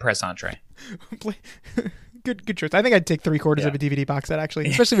 The mid-price entree. Good choice. I think I'd take 3/4 of a DVD box set, actually,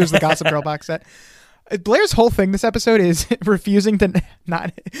 especially if it was the Gossip Girl box set. Blair's whole thing this episode is refusing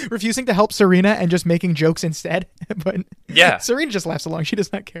to help Serena and just making jokes instead. But yeah, Serena just laughs along. She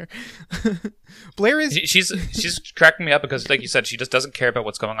does not care. Blair is she's cracking me up because, like you said, she just doesn't care about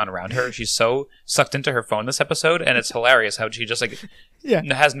what's going on around her. She's so sucked into her phone this episode, and it's hilarious how she just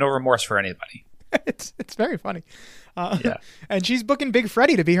has no remorse for anybody. It's very funny. Yeah, and she's booking Big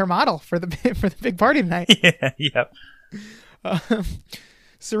Freddie to be her model for the big party tonight. Yeah, yep.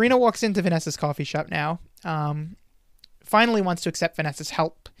 Serena walks into Vanessa's coffee shop now. Finally wants to accept Vanessa's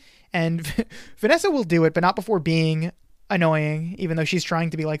help, and Vanessa will do it, but not before being annoying. Even though she's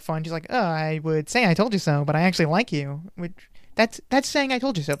trying to be like fun, she's like, "Oh, I would say I told you so, but I actually like you." Which that's saying I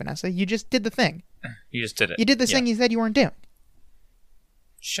told you so, Vanessa. You just did the thing. You just did it. You did the thing you said you weren't doing.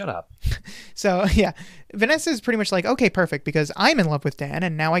 Shut up. So, yeah, Vanessa is pretty much like, okay, perfect, because I'm in love with Dan,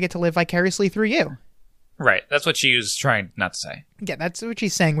 and now I get to live vicariously through you. Right. That's what she was trying not to say. Yeah, that's what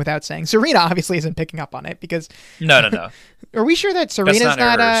she's saying without saying. Serena obviously isn't picking up on it because... No. Are we sure that Serena's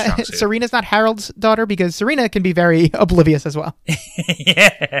not her strong suit. Serena's not Harold's daughter? Because Serena can be very oblivious as well.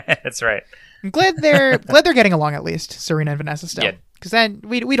 Yeah, that's right. I'm glad they're getting along at least, Serena and Vanessa still. Yeah. Because then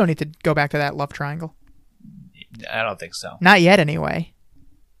we don't need to go back to that love triangle. I don't think so. Not yet, anyway.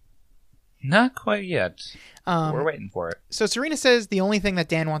 Not quite yet. We're waiting for it. So Serena says the only thing that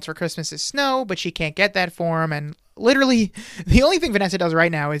Dan wants for Christmas is snow, but she can't get that for him. And literally, the only thing Vanessa does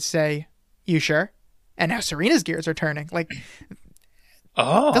right now is say, "You sure?" And now Serena's gears are turning. Like,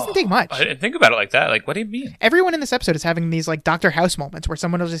 doesn't take much. I didn't think about it like that. Like, what do you mean? Everyone in this episode is having these like Dr. House moments where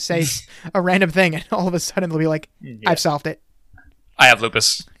someone will just say a random thing, and all of a sudden they'll be like, "I've solved it." I have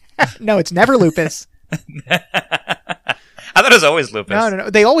lupus. No, it's never lupus. I thought it was always lupus. No.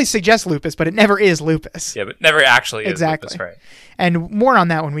 They always suggest lupus, but it never is lupus. Yeah, but never actually Exactly. is lupus, right? And more on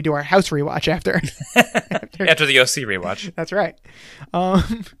that when we do our house rewatch after. After the OC rewatch. That's right.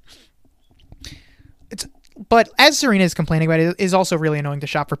 But as Serena is complaining about it, it is also really annoying to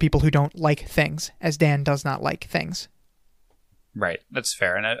shop for people who don't like things, as Dan does not like things. Right, that's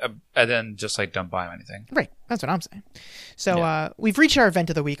fair. And I then just like don't buy him anything. Right, that's what I'm saying. So we've reached our event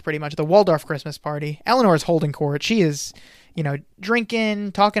of the week pretty much, the Waldorf Christmas party. Eleanor is holding court. She is,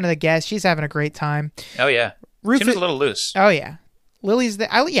 drinking, talking to the guests. She's having a great time. Oh, yeah. She was a little loose. Oh, yeah. Lily's there.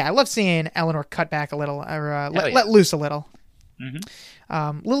 I love seeing Eleanor cut back a little, or let loose a little.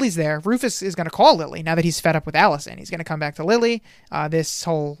 Mm-hmm. Lily's there. Rufus is going to call Lily now that he's fed up with Allison. He's going to come back to Lily. This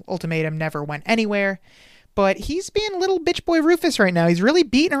whole ultimatum never went anywhere. But he's being little bitch boy Rufus right now. He's really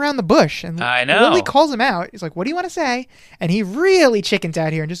beating around the bush. And I know. Lily calls him out. He's like, "What do you want to say?" And he really chickens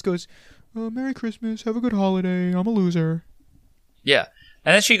out here and just goes, "Merry Christmas. Have a good holiday. I'm a loser." Yeah.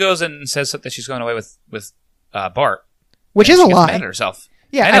 And then she goes and says that she's going away with Bart. Which is a lie. She gets mad at herself.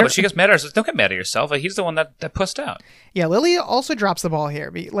 Yeah, I know, but she gets mad at herself. Don't get mad at yourself. Like, he's the one that pussed out. Yeah, Lily also drops the ball here.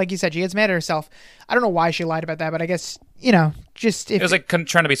 Like you said, she gets mad at herself. I don't know why she lied about that, but I guess, just... It was like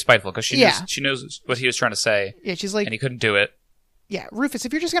trying to be spiteful because she knows what he was trying to say. Yeah, she's like... And he couldn't do it. Yeah, Rufus,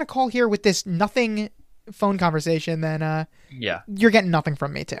 if you're just going to call here with this nothing phone conversation, then you're getting nothing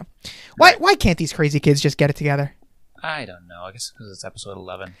from me, too. Why can't these crazy kids just get it together? I don't know. I guess because it's episode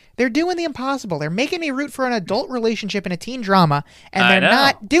 11. They're doing the impossible. They're making me root for an adult relationship in a teen drama, and they're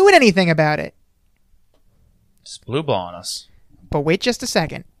not doing anything about it. Just blue ball on us. But wait just a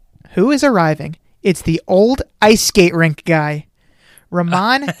second. Who is arriving? It's the old ice skate rink guy.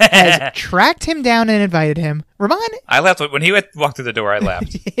 Ramon has tracked him down and invited him. Ramon... I laughed. When he walked through the door, I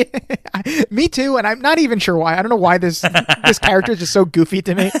laughed. Me too, and I'm not even sure why. I don't know why this character is just so goofy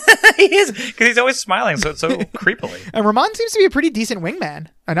to me. He is, because he's always smiling so creepily. And Ramon seems to be a pretty decent wingman.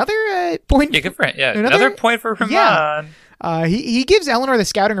 Another point... Yeah, good for him. Yeah, another point for Ramon. Yeah. He gives Eleanor the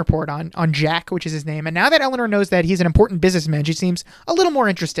scouting report on Jack, which is his name, and now that Eleanor knows that he's an important businessman, she seems a little more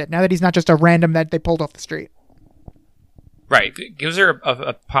interested, now that he's not just a random that they pulled off the street. Right. Gives her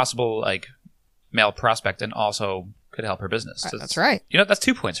a possible, male prospect and also could help her business. So that's right. That's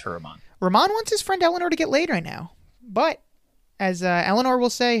 2 points for Ramon. Ramon wants his friend Eleanor to get laid right now. But, as Eleanor will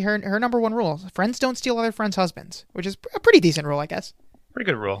say, her number one rule, friends don't steal other friends' husbands, which is a pretty decent rule, I guess. Pretty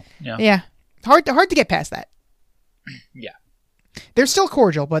good rule. Yeah. Yeah. Hard to get past that. Yeah. They're still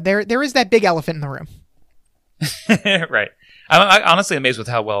cordial, but there is that big elephant in the room. Right. I'm honestly amazed with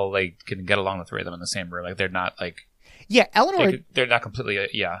how well they can get along, the three of them in the same room. Like, they're not, Yeah, Eleanor... They're not completely...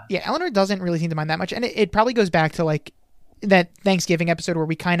 Yeah, Eleanor doesn't really seem to mind that much. And it probably goes back to, that Thanksgiving episode where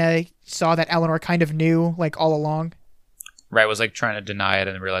we kind of saw that Eleanor kind of knew, all along. Right, was, trying to deny it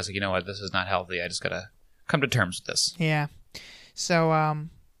and realize, you know what, this is not healthy. I just gotta come to terms with this. Yeah. So,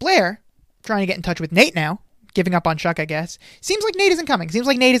 Blair, trying to get in touch with Nate now, giving up on Chuck, I guess. Seems like Nate isn't coming. Seems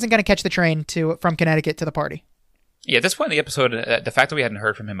like Nate isn't going to catch the train from Connecticut to the party. Yeah, at this point in the episode, the fact that we hadn't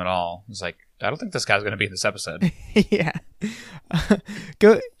heard from him at all was I don't think this guy's going to be in this episode. Yeah.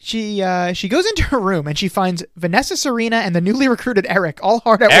 She goes into her room and she finds Vanessa, Serena, and the newly recruited Eric all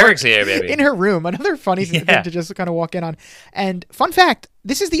hard at Eric's work here, baby. in her room. Another funny thing to just kind of walk in on. And fun fact,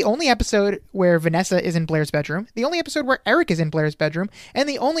 this is the only episode where Vanessa is in Blair's bedroom, the only episode where Eric is in Blair's bedroom, and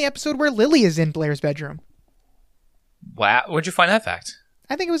the only episode where Lily is in Blair's bedroom. Wow. Where'd you find that fact?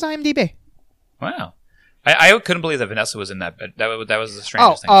 I think it was IMDb. Wow. I couldn't believe that Vanessa was in that bed. That was the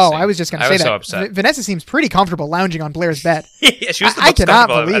strangest thing to see. I was just going to say that. I was so upset. Vanessa seems pretty comfortable lounging on Blair's bed. Yeah, she was the most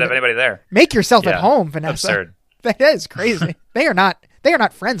comfortable out of anybody there. Make yourself at home, Vanessa. Absurd. That is crazy. They are not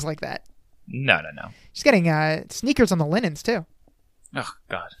friends like that. No. She's getting sneakers on the linens, too. Oh,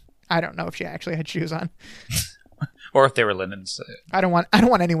 God. I don't know if she actually had shoes on. Or if they were linens. I don't want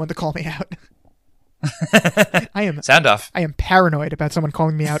anyone to call me out. Sound off. I am paranoid about someone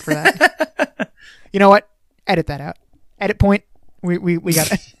calling me out for that. You know what? Edit that out. Edit point. We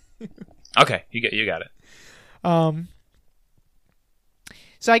got it. Okay, you got it.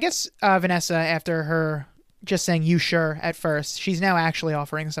 So I guess Vanessa, after her just saying "you sure" at first, she's now actually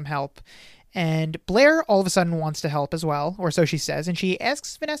offering some help. And Blair all of a sudden wants to help as well, or so she says, and she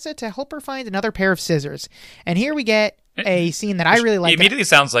asks Vanessa to help her find another pair of scissors. And here we get a scene that I really like. It immediately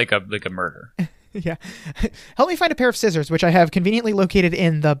sounds like a murder. Yeah. Help me find a pair of scissors, which I have conveniently located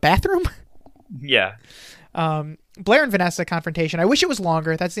in the bathroom. Yeah. Blair and Vanessa confrontation. I wish it was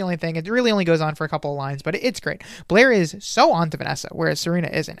longer. That's the only thing. It really only goes on for a couple of lines, but it's great. Blair is so on to Vanessa, whereas Serena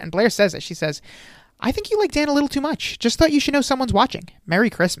isn't. And Blair says it. She says, I think you like Dan a little too much. Just thought you should know someone's watching.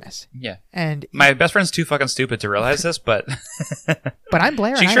 Merry Christmas. Yeah. And my best friend's too fucking stupid to realize this, but but I'm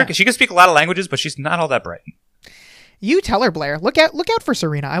Blair. She can speak a lot of languages, but she's not all that bright. You tell her, Blair. Look out for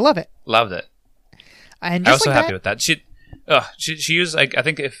Serena. I love it. Loved it. And I was just so like happy with that. She used, like, I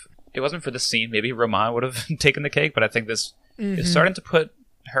think if it wasn't for this scene, maybe Roman would have taken the cake, but I think this is starting to put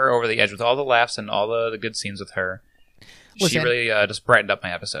her over the edge with all the laughs and all the good scenes with her. Listen, she really just brightened up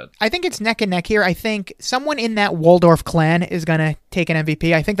my episode. I think it's neck and neck here. I think someone in that Waldorf clan is going to take an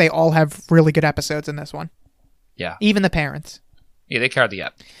MVP. I think they all have really good episodes in this one. Yeah. Even the parents. Yeah, they carried the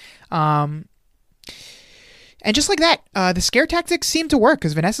app. And just like that, the scare tactics seem to work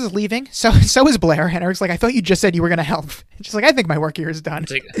because Vanessa's leaving. So is Blair. And Eric's like, I thought you just said you were going to help. And she's like, I think my work here is done.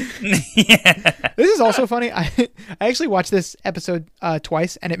 Yeah. This is also funny. I actually watched this episode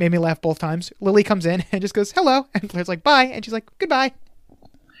twice, and it made me laugh both times. Lily comes in and just goes, hello. And Blair's like, bye. And she's like, goodbye.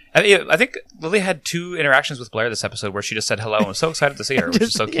 I think Lily had 2 interactions with Blair this episode where she just said hello and was so excited to see her, which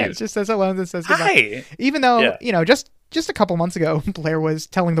is so cute. Yeah, just says hello and then says goodbye. Hi! Even though, just a couple months ago, Blair was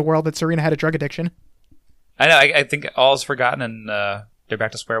telling the world that Serena had a drug addiction. I know. I think all's forgotten, and they're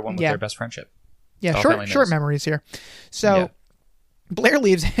back to square one with their best friendship. Yeah, short memories here. So Blair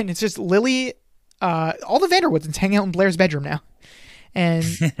leaves, and it's just Lily. All the Vanderwoodsons hang out in Blair's bedroom now, and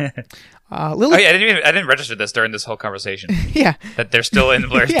Lily. Oh yeah, I didn't register this during this whole conversation. Yeah, that they're still in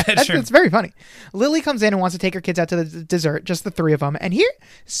Blair's bedroom. It's very funny. Lily comes in and wants to take her kids out to the dessert, just the 3 of them. And here,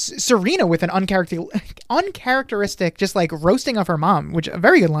 Serena with an uncharacteristic, just like roasting of her mom, which a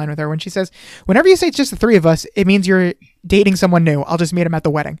very good line with her when she says, "Whenever you say it's just the 3 of us, it means you're dating someone new. I'll just meet him at the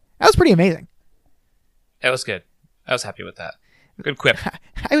wedding." That was pretty amazing. It was good. I was happy with that. Good quip.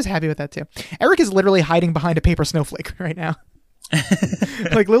 I was happy with that too. Eric is literally hiding behind a paper snowflake right now.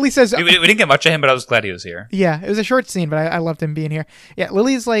 Like Lily says, we didn't get much of him, but I was glad he was here. Yeah, it was a short scene, but I loved him being here. Yeah,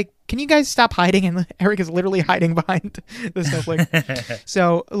 Lily's like, "Can you guys stop hiding?" And Eric is literally hiding behind the snowflake.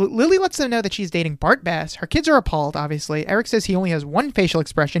 So Lily lets them know that she's dating Bart Bass. Her kids are appalled, obviously. Eric says he only has one facial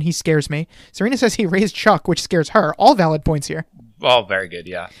expression. He scares me. Serena says he raised Chuck, which scares her. All valid points here. All very good,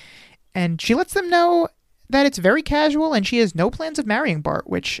 yeah. And she lets them know that it's very casual and she has no plans of marrying Bart,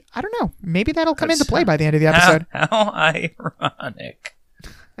 which, I don't know, maybe that'll come into play by the end of the episode. How ironic.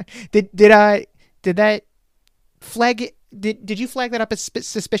 Did that flag? Did you flag that up as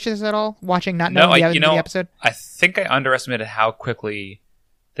suspicious at all? Watching, not knowing the end of the episode. I think I underestimated how quickly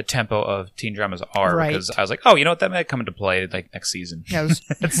the tempo of teen dramas are, because I was like, oh, you know what, that might come into play like next season. Yeah,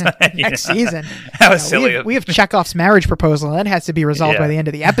 next season. That was silly. We have Chekhov's marriage proposal. That has to be resolved by the end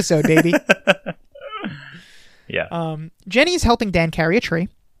of the episode, baby. Yeah. Jenny's helping Dan carry a tree.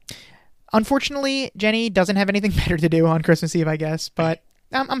 Unfortunately, Jenny doesn't have anything better to do on Christmas Eve, I guess, but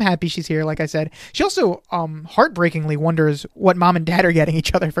I'm happy she's here, like I said. She also heartbreakingly wonders what mom and dad are getting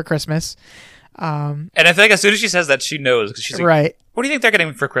each other for Christmas. And I feel like as soon as she says that, she knows, because she's like, right. What do you think they're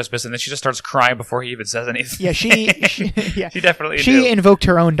getting for Christmas? And then she just starts crying before he even says anything. Yeah, she definitely She invoked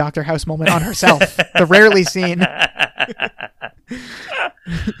her own Dr. House moment on herself. The rarely seen.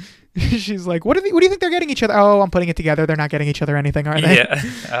 She's like, what do you think they're getting each other? Oh, I'm putting it together. They're not getting each other anything, are they? Yeah.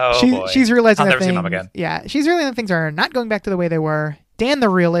 Oh, boy. She's realizing I'll that never see mom again. Yeah, she's realizing that things are not going back to the way they were. Dan, the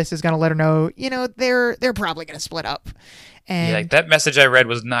realist, is going to let her know, they're probably going to split up. And like, that message I read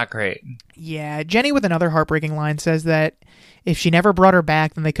was not great. Yeah, Jenny with another heartbreaking line says that if she never brought her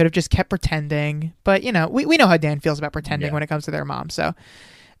back, then they could have just kept pretending. But, we know how Dan feels about pretending when it comes to their mom. So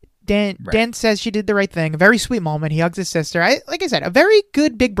Dan says she did the right thing. A very sweet moment. He hugs his sister. Like I said, a very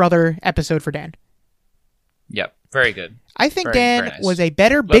good Big Brother episode for Dan. Yep, very good. I think very Dan nice. was a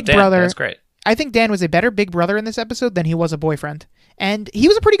better Big Brother. That's great. I think Dan was a better Big Brother in this episode than he was a boyfriend. And he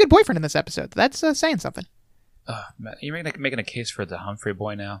was a pretty good boyfriend in this episode. That's saying something. You're making a case for the Humphrey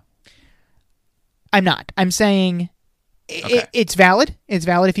boy now? I'm not. I'm saying it's valid. It's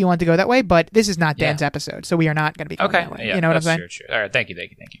valid if you want to go that way, but this is not Dan's episode, so we are not going to be going that way. Yeah, you know what I'm saying? True. All right, thank you.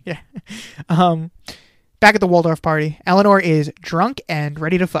 Yeah. Back at the Waldorf party, Eleanor is drunk and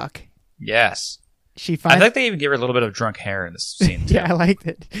ready to fuck. Yes. She I finds... think they even gave her a little bit of drunk hair in this scene, too. Yeah, I liked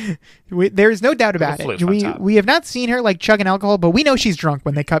it. There's no doubt about With a it. floof on top. We have not seen her like chugging alcohol, but we know she's drunk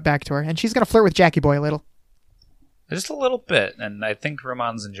when they cut back to her, and she's gonna flirt with Jackie Boy a little. Just a little bit, and I think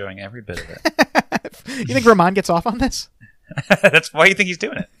Ramon's enjoying every bit of it. You think Ramon gets off on this? That's why you think he's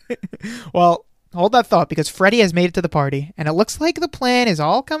doing it. Well, hold that thought, because Freddie has made it to the party, and it looks like the plan is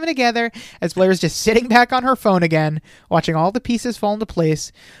all coming together as Blair's just sitting back on her phone again, watching all the pieces fall into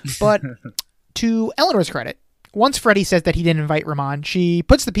place. But to Eleanor's credit, once Freddie says that he didn't invite Ramon, she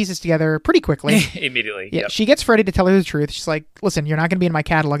puts the pieces together pretty quickly. Immediately. Yeah, Yep. she gets Freddie to tell her the truth. She's like, listen, you're not going to be in my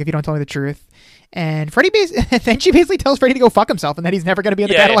catalog if you don't tell me the truth. And Freddie then she basically tells Freddie to go fuck himself and that he's never going to be in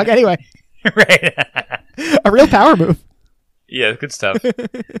the catalog anyway. Right. A real power move. Yeah, good stuff.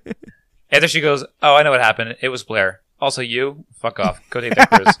 After she goes, oh, I know what happened. It was Blair. Also, you, fuck off. Go take that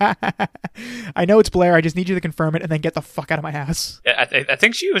cruise. I know it's Blair. I just need you to confirm it and then get the fuck out of my house. I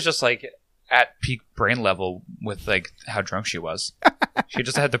think she was just like at peak brain level with like how drunk she was. She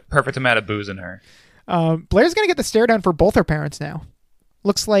just had the perfect amount of booze in her. Blair's going to get the stare down for both her parents now.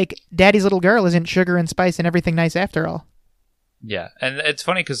 Looks like Daddy's little girl isn't sugar and spice and everything nice after all. Yeah, and it's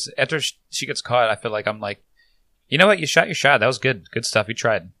funny because after she gets caught, I feel like I'm like, you know what? You shot your shot. That was good. Good stuff. You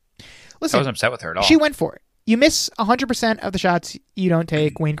tried. Listen, I wasn't upset with her at all. she went for it. You miss 100% of the shots you don't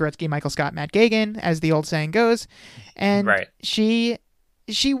take. Wayne Gretzky, Michael Scott, Matt Gagan, as the old saying goes. And Right. she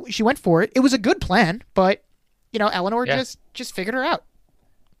went for it. It was a good plan, but Eleanor just figured her out.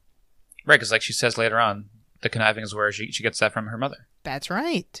 Right, because like she says later on, the conniving is where she gets that from her mother. That's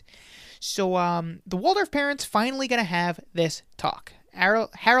right. So the Waldorf parents finally going to have this talk.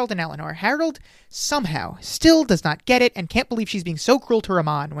 Harold and Eleanor. Harold somehow still does not get it and can't believe she's being so cruel to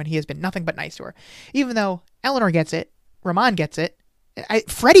Ramon when he has been nothing but nice to her. Even though Eleanor gets it, Ramon gets it.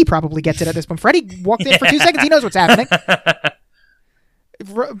 Freddie probably gets it at this point. Freddie walked in for 2 seconds. He knows what's happening.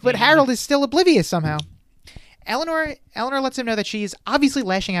 But Harold is still oblivious somehow. Eleanor lets him know that she's obviously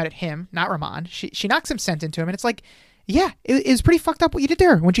lashing out at him, not Ramon. She knocks some sense into him, and it's like, yeah, it was pretty fucked up what you did to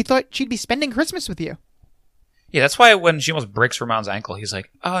her when she thought she'd be spending Christmas with you. Yeah, that's why when she almost breaks Ramon's ankle, he's like,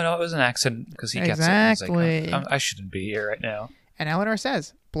 oh, no, it was an accident because he gets it. He's Exactly. like, I shouldn't be here right now. And Eleanor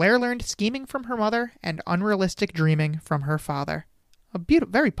says, Blair learned scheming from her mother and unrealistic dreaming from her father. A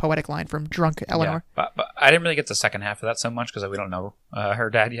beautiful, very poetic line from drunk Eleanor. Yeah, but I didn't really get the second half of that so much because we don't know her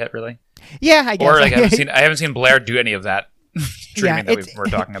dad yet, really. Yeah, I guess. Or like I haven't seen Blair do any of that dreaming that we were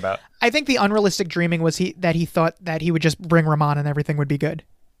talking about. I think the unrealistic dreaming was that he thought that he would just bring Ramon and everything would be good.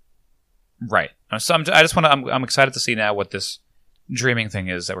 Right. So I'm excited to see now what this dreaming thing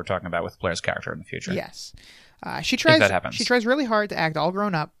is that we're talking about with Blair's character in the future. Yes. She tries. that happens. She tries really hard to act all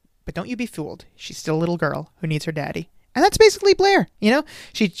grown up, but don't you be fooled. She's still a little girl who needs her daddy, and that's basically Blair.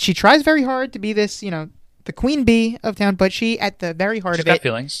 She tries very hard to be this, the queen bee of town, but she, at the very heart She's of got it,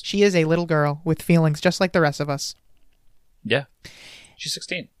 feelings. she is a little girl with feelings, just like the rest of us. Yeah. She's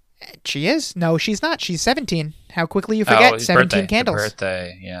 16. She is. No, she's not. She's 17. How quickly you forget. 17 candles. Her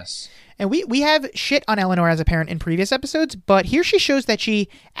birthday, yes. And we have shit on Eleanor as a parent in previous episodes, but here she shows that she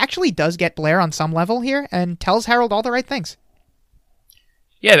actually does get Blair on some level here and tells Harold all the right things.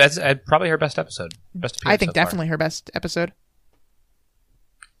 Yeah, that's probably her best episode. Best appearance I think so far. definitely her best episode.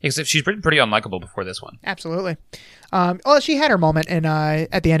 Except she's pretty unlikable before this one. Absolutely. Well, she had her moment in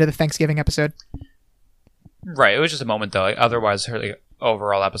at the end of the Thanksgiving episode. Right. It was just a moment, though. Otherwise, her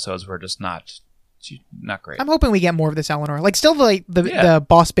overall episodes were just not great. I'm hoping we get more of this Eleanor. Like, still the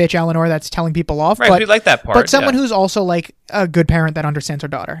boss bitch Eleanor that's telling people off. Right, we like that part. But someone who's also like a good parent that understands her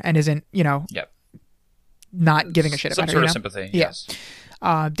daughter and isn't, Yep. not giving a shit Some about sort her. of sympathy, Yeah. yes.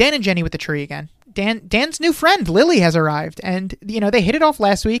 Dan and Jenny with the tree again. Dan's new friend Lily has arrived, and they hit it off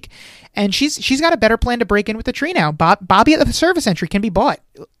last week, and she's got a better plan to break in with the tree now. Bobby at the service entry can be bought.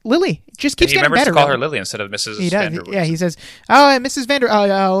 Lily just keeps he getting remembers better. to call really. her Lily instead of Mrs. He does. Vanderwood. Yeah, he says, "Oh, Mrs.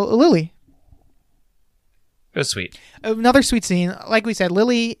 Lily." It was sweet. Another sweet scene. Like we said,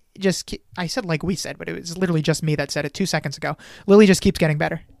 Lily I said like we said, but it was literally just me that said it 2 seconds ago. Lily just keeps getting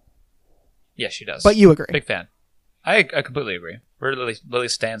better. Yeah, she does. But you agree. Big fan. I completely agree. Where Lily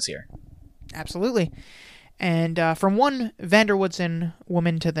stands here. Absolutely. And from one Vanderwoodson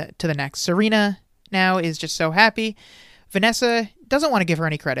woman to the next, Serena now is just so happy. Vanessa doesn't want to give her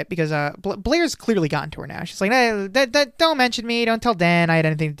any credit because Blair's clearly gotten to her now. She's like, don't mention me. Don't tell Dan I had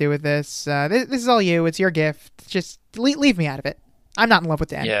anything to do with this. This is all you. It's your gift. Just leave me out of it. I'm not in love with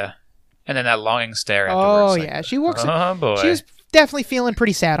Dan. Yeah. And then that longing stare Oh, afterwards. yeah. She walks. Oh, boy. She was definitely feeling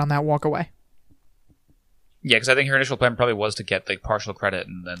pretty sad on that walk away. Yeah, because I think her initial plan probably was to get like partial credit,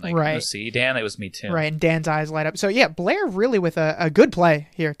 and then like, Right. see, Dan, it was me too. Right, and Dan's eyes light up. So yeah, Blair really with a good play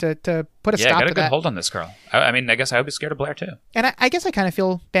here to put a Yeah, stop got a to good that. hold on this girl. I mean, I guess I would be scared of Blair too. And I guess I kind of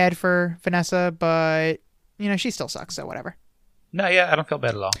feel bad for Vanessa, but she still sucks, so whatever. No, yeah, I don't feel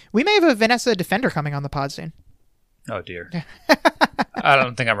bad at all. We may have a Vanessa defender coming on the pod soon. Oh dear. I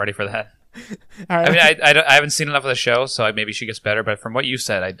don't think I'm ready for that. All right. I mean, I haven't seen enough of the show, so maybe she gets better. But from what you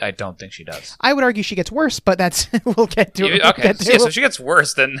said, I don't think she does. I would argue she gets worse, but that's we'll get to it. Okay, so if she gets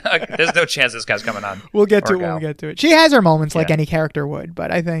worse, then there's no chance this guy's coming on. We'll get to Or it when gal. we get to it. She has her moments like Yeah. any character would,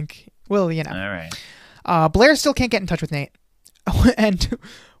 but I think, well, All right. Blair still can't get in touch with Nate. And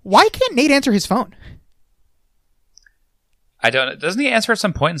why can't Nate answer his phone? I don't. Doesn't he answer at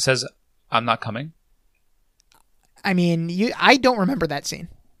some point and says, "I'm not coming"? I mean, I don't remember that scene.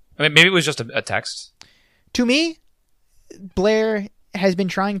 I mean, maybe it was just a text. To me, Blair has been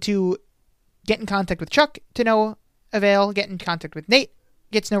trying to get in contact with Chuck to no avail, get in contact with Nate,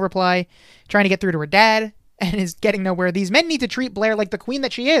 gets no reply, trying to get through to her dad, and is getting nowhere. These men need to treat Blair like the queen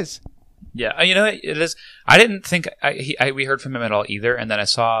that she is. Yeah, you know, it is. I didn't think we heard from him at all either, and then I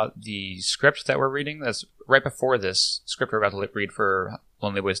saw the script that we're reading. That's right before this script we're about to read for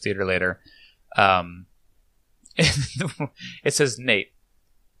Lonely Boys Theater later. It says, Nate.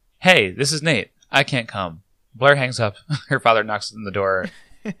 Hey, this is Nate. I can't come. Blair hangs up. Her father knocks on the door,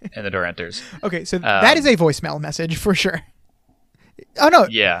 and the door enters. Okay, so that is a voicemail message for sure. Oh, no.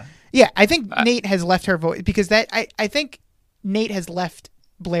 Yeah. Yeah, I think Nate has left her voice because I think Nate has left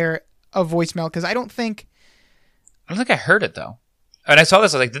Blair a voicemail because I don't think I heard it, though. And I saw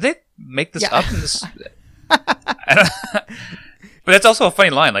this, I was like, did they make this Yeah. up in this? I don't, but that's also a funny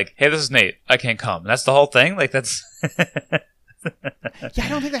line, like, hey, this is Nate. I can't come. That's the whole thing? Like, that's... Yeah, I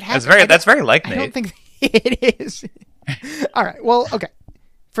don't think that happens. That's very like I Nate. don't think it is. All right. Well, okay.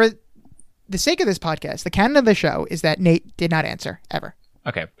 For the sake of this podcast, the canon of the show is that Nate did not answer ever.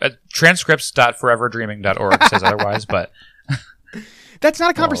 Okay. Transcripts.foreverdreaming.org says otherwise, but... That's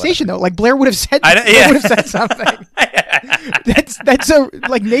not a conversation though. Like Blair would have said, I don't- yeah. would have said something. That's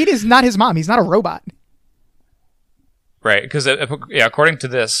like Nate is not his mom. He's not a robot. Right, because according to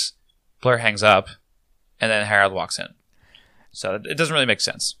this, Blair hangs up, and then Harold walks in. So it doesn't really make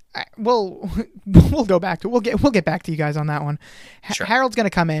sense. We'll go back to we'll get back to you guys on that one. Sure. Harold's going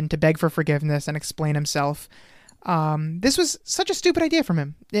to come in to beg for forgiveness and explain himself. This was such a stupid idea from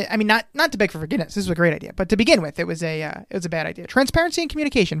him. I mean, not to beg for forgiveness. This was a great idea, but to begin with, it was a bad idea. Transparency and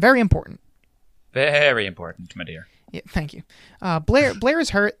communication, very important. Very important, my dear. Yeah, thank you. Blair is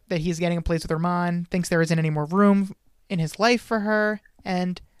hurt that he's getting a place with Herman. Thinks there isn't any more room in his life for her,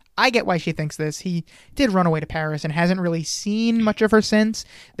 and I get why she thinks this. He did run away to Paris and hasn't really seen much of her since.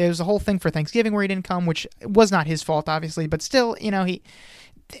 There's a whole thing for Thanksgiving where he didn't come, which was not his fault, obviously, but still, there's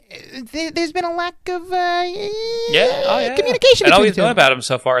been a lack of communication. And all between we've the two. known about him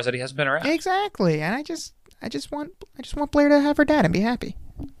so far is that he hasn't been around. Exactly, and I just want Blair to have her dad and be happy.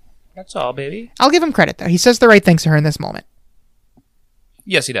 That's all, baby. I'll give him credit though. He says the right things to her in this moment.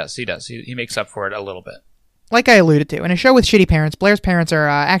 Yes, he does. He does. He makes up for it a little bit. Like I alluded to, in a show with shitty parents, Blair's parents are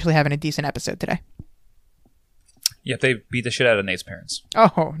actually having a decent episode today. Yep, they beat the shit out of Nate's parents.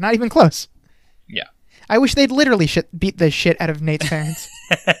 Oh, not even close. Yeah. I wish they'd literally beat the shit out of Nate's parents.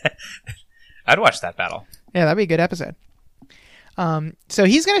 I'd watch that battle. Yeah, that'd be a good episode. So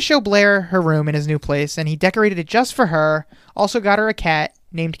he's going to show Blair her room in his new place, and he decorated it just for her. Also got her a cat,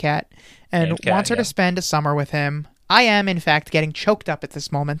 named Cat, and Named Cat, wants her yeah. to spend a summer with him. I am, in fact, getting choked up at this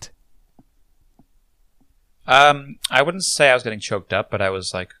moment. I wouldn't say I was getting choked up, but I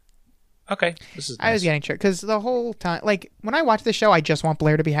was like, okay, this is nice. I was getting choked, because the whole time, like, when I watch this show, I just want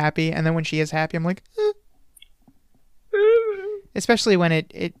Blair to be happy, and then when she is happy, I'm like, Especially when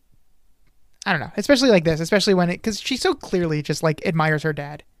it I don't know. Especially like this. Especially when because she so clearly just like admires her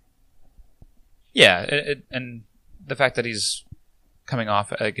dad. Yeah, and the fact that he's coming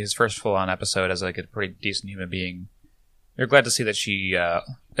off like his first full-on episode as like a pretty decent human being, you're glad to see that she.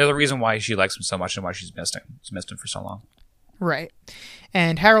 There's a reason why she likes him so much and why she's missed him for so long. Right.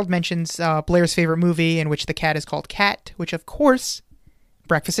 And Harold mentions Blair's favorite movie in which the cat is called Cat, which of course,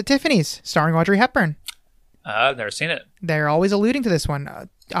 Breakfast at Tiffany's, starring Audrey Hepburn. I've never seen it. They're always alluding to this one.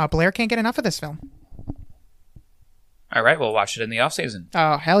 Blair can't get enough of this film. All right, we'll watch it in the off season.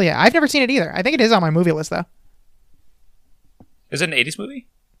 Oh, hell yeah. I've never seen it either. I think it is on my movie list, though. Is it an 80s movie?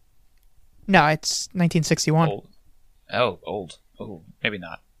 No, it's 1961. Old. Oh, old. Oh, maybe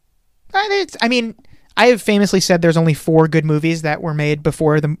not. I mean, I have famously said there's only 4 good movies that were made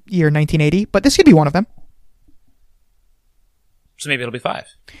before the year 1980, but this could be one of them. So maybe it'll be 5.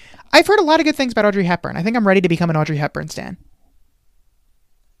 I've heard a lot of good things about Audrey Hepburn. I think I'm ready to become an Audrey Hepburn stan.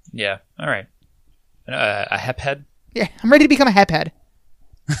 Yeah. All right. A hep head? Yeah, I'm ready to become a hep head.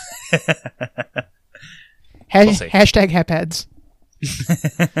 We'll see. Hashtag hep heads.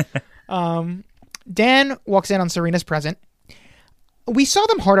 Dan walks in on Serena's present. We saw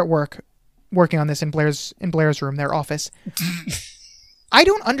them hard at work working on this in Blair's room, their office. I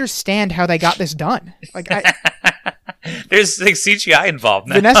don't understand how they got this done. Like, There's like CGI involved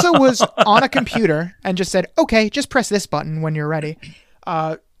now. Vanessa was on a computer and just said, "Okay, just press this button when you're ready."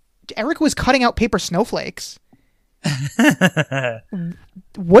 Eric was cutting out paper snowflakes.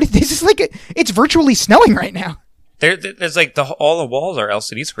 What is this? Is like it's virtually snowing right now. There's like all the walls are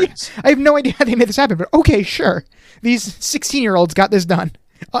LCD screens. I have no idea how they made this happen, but okay, sure. These 16-year-olds got this done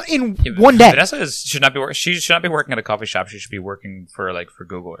in one day. Vanessa should not be working at a coffee shop. She should be working for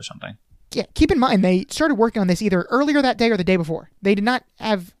Google or something. Yeah, keep in mind they started working on this either earlier that day or the day before. They did not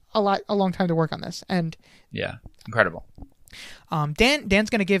have a long time to work on this, and yeah, incredible. Dan's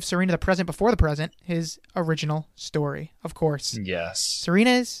going to give Serena the present before the present, his original story, of course. Yes.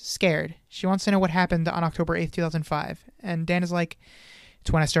 Serena is scared. She wants to know what happened on October 8th, 2005. And Dan is like,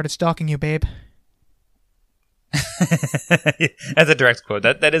 "It's when I started stalking you, babe." That's a direct quote.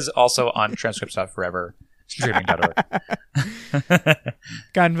 That is also on transcripts.forever. Streaming.org.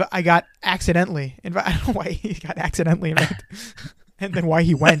 I got accidentally invited. I don't know why he got accidentally invited. And then why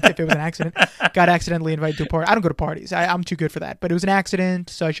he went, if it was an accident. Got accidentally invited to a party. I don't go to parties. I'm too good for that. But it was an accident,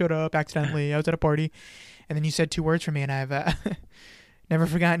 so I showed up accidentally. I was at a party. And then you said 2 words for me, and I've never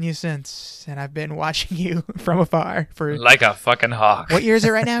forgotten you since. And I've been watching you from afar for... Like a fucking hawk. What year is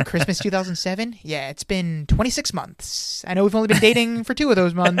it right now? Christmas 2007? Yeah, it's been 26 months. I know we've only been dating for 2 of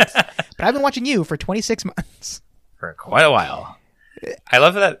those months, but I've been watching you for 26 months. For quite a while. I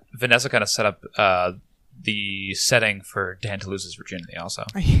love that Vanessa kind of set up the setting for Dan to lose his virginity also.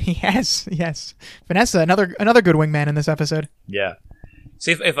 Yes. Vanessa, another good wingman in this episode. Yeah.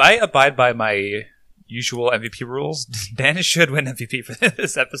 See, if I abide by my usual MVP rules, Dan should win MVP for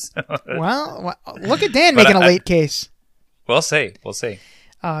this episode. Well, look at Dan making a late case. We'll see.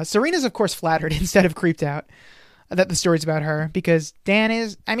 Serena's, of course, flattered instead of creeped out that the story's about her because Dan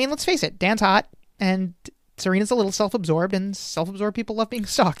is, I mean, let's face it, Dan's hot and Serena's a little self-absorbed, and self-absorbed people love being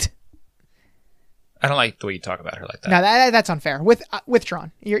stalked. I don't like the way you talk about her like that. No, that's unfair.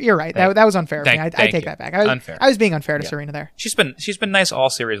 Withdrawn. You're right. That was unfair of me. I take that back. Unfair. I was being unfair to Serena there. She's been nice all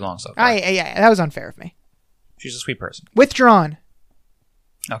series long so far. Yeah, that was unfair of me. She's a sweet person. Withdrawn.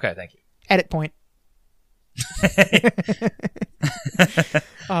 Okay, thank you. Edit point.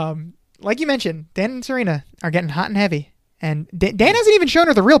 Like you mentioned, Dan and Serena are getting hot and heavy, and Dan hasn't even shown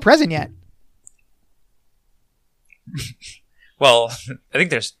her the real present yet. Well, I think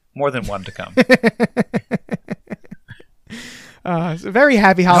there's more than one to come. It's a very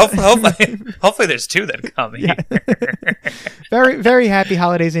happy holiday. Hopefully there's 2 that come here. Very, very happy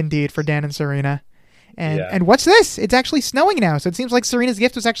holidays indeed for Dan and Serena. And what's this? It's actually snowing now, so it seems like Serena's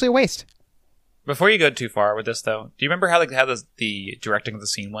gift was actually a waste. Before you go too far with this, though, do you remember how the directing of the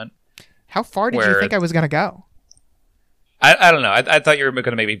scene went? How far did you think I was going to go? I don't know. I thought you were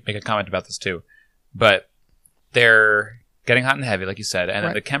going to maybe make a comment about this too. But they're getting hot and heavy, like you said, and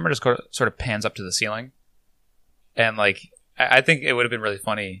then the camera just sort of pans up to the ceiling. And, like, I think it would have been really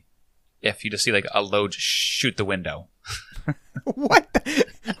funny if you just see, like, a load just shoot the window. What?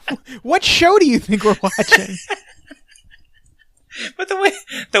 What show do you think we're watching? But the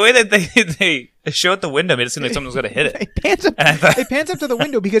way that they showed the window made it seem like someone was going to hit it. It pans up to the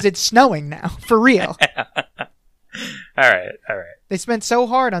window because it's snowing now, for real. All right. They spent so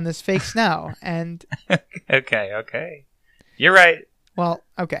hard on this fake snow, and... Okay. You're right. Well,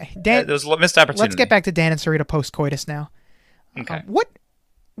 okay. Dan, there was a missed opportunity. Let's get back to Dan and Serena post-coitus now. Okay. What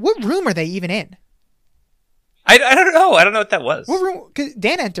room are they even in? I don't know. I don't know what that was. What room? Because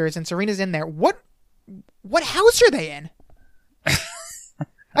Dan enters and Serena's in there. What house are they in?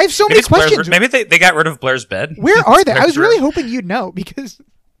 I have so many questions. Maybe they got rid of Blair's bed. Where are they? I was really hoping you'd know because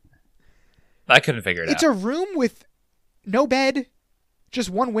I couldn't figure it out. It's a room with no bed, just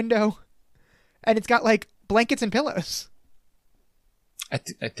one window, and it's got like blankets and pillows.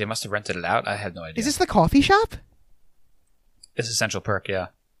 They must have rented it out. I had no idea. Is this the coffee shop? It's a Central Perk, yeah.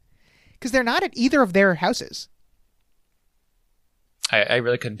 Because they're not at either of their houses. I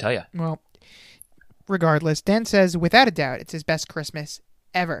really couldn't tell you. Well, regardless, Dan says, without a doubt, it's his best Christmas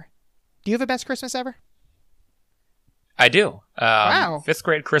ever. Do you have a best Christmas ever? I do. Wow. 5th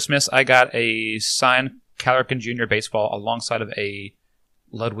grade Christmas, I got a signed Cal Ripken Jr. baseball alongside of a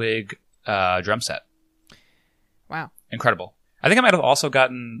Ludwig drum set. Wow. Incredible. I think I might have also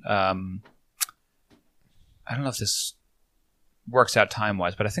gotten, I don't know if this works out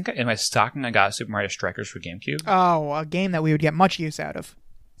time-wise, but I think in my stocking I got Super Mario Strikers for GameCube. Oh, a game that we would get much use out of.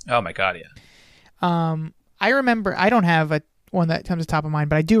 Oh my god, yeah. I remember, I don't have one that comes to top of mind,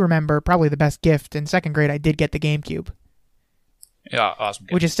 but I do remember probably the best gift in second grade. I did get the GameCube. Yeah, awesome.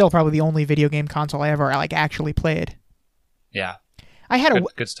 Which is still probably the only video game console I ever like actually played. Yeah. I had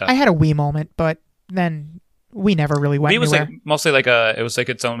good stuff. I had a Wii moment, but then we never really went Wii was anywhere. like mostly like it was like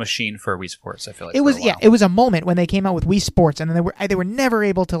its own machine for Wii Sports, I feel like. It was it was a moment when they came out with Wii Sports, and then they were never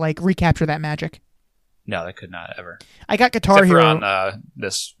able to like recapture that magic. No, they could not ever. I got Guitar Except Hero for on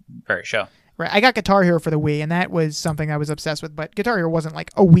this very show. Right, I got Guitar Hero for the Wii, and that was something I was obsessed with. But Guitar Hero wasn't like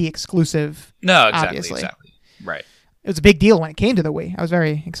a Wii exclusive. No, exactly, obviously. Right. It was a big deal when it came to the Wii. I was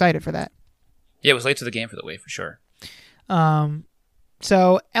very excited for that. Yeah, it was late to the game for the Wii for sure.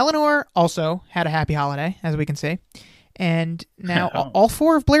 So Eleanor also had a happy holiday, as we can see, and now all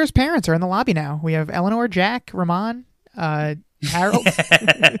four of Blair's parents are in the lobby now. We have Eleanor, Jack, Ramon, Harold.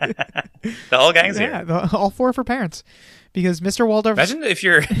 The whole gang's here. Yeah, all four of her parents. Because Mr. Waldorf... Imagine if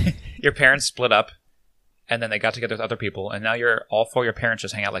your parents split up and then they got together with other people and now all four of your parents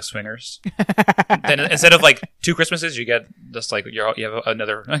just hang out like swingers. Then instead of like 2 Christmases, you get just like you have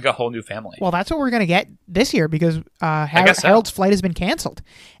another like a whole new family. Well, that's what we're going to get this year because Harold's flight has been canceled.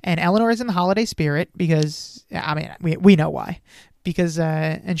 And Eleanor is in the holiday spirit because, I mean, we know why. Because,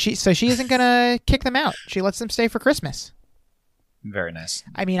 she isn't going to kick them out. She lets them stay for Christmas. Very nice.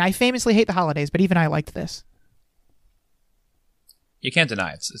 I mean, I famously hate the holidays, but even I liked this. You can't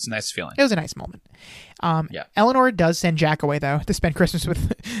deny it. It's a nice feeling. It was a nice moment. Yeah. Eleanor does send Jack away, though, to spend Christmas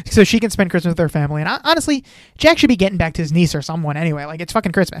with... so she can spend Christmas with her family. And honestly, Jack should be getting back to his niece or someone anyway. Like, it's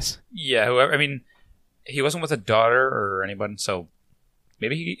fucking Christmas. Yeah, whoever... I mean, he wasn't with a daughter or anyone, so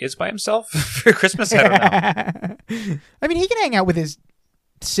maybe he is by himself for Christmas? I don't know. I mean, he can hang out with his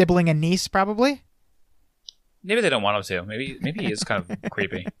sibling and niece, probably. Maybe they don't want him to. Maybe he is kind of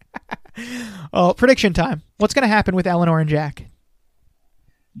creepy. Well, prediction time. What's going to happen with Eleanor and Jack?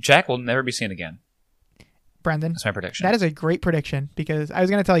 Jack will never be seen again. Brendan, that's my prediction. That is a great prediction because I was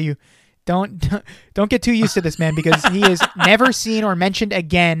going to tell you, don't get too used to this man because he is never seen or mentioned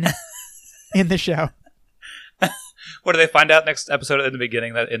again in the show. What do they find out next episode in the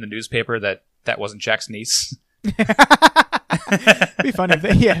beginning that in the newspaper that wasn't Jack's niece? It'd be fun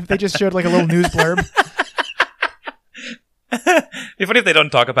if they just showed like a little news blurb. It'd be funny if they don't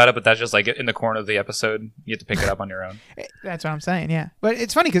talk about it, but that's just like in the corner of the episode. You have to pick it up on your own. That's what I'm saying, yeah. But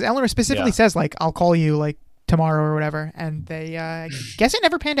it's funny because Eleanor specifically says, like, I'll call you, like, tomorrow or whatever. And they, guess it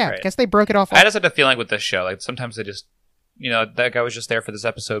never panned out. Right. Guess they broke it off. I just had a feeling with this show. Like, sometimes they just, that guy was just there for this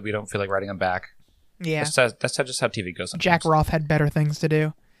episode. We don't feel like writing him back. Yeah. That's just how TV goes sometimes. Jack Roth had better things to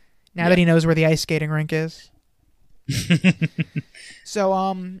do. Now that he knows where the ice skating rink is.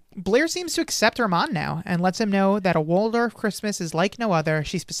 So, Blair seems to accept Ramon now and lets him know that a Waldorf Christmas is like no other.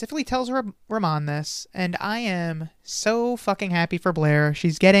 She specifically tells Ramon this, and I am so fucking happy for Blair.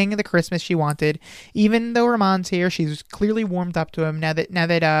 She's getting the Christmas she wanted. Even though Ramon's here, she's clearly warmed up to him now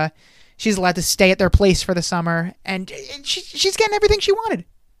that she's allowed to stay at their place for the summer, and she's getting everything she wanted.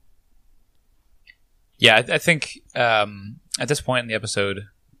 Yeah, I think at this point in the episode,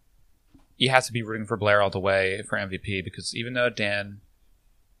 you have to be rooting for Blair all the way for MVP because even though Dan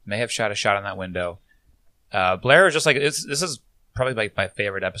may have shot a shot on that window, Blair is just like this is probably like my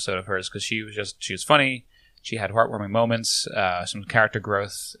favorite episode of hers because she was funny, she had heartwarming moments, some character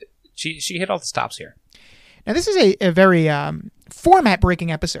growth. She hit all the stops here. Now this is a very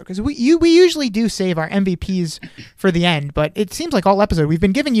format-breaking episode because we usually do save our MVPs for the end, but it seems like all episode we've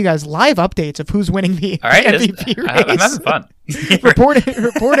been giving you guys live updates of who's winning the MVP race. I'm having fun.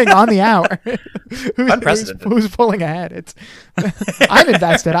 reporting on the hour. Unprecedented. Who's pulling ahead? I'm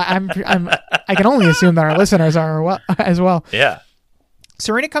invested. I can only assume that our listeners are as well. Yeah.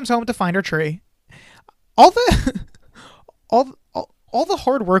 Serena comes home to find her tree. All the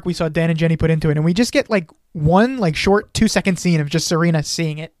hard work we saw Dan and Jenny put into it, and we just get like one like short 2-second scene of just Serena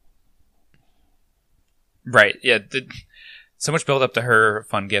seeing it. Right. Yeah. So much build up to her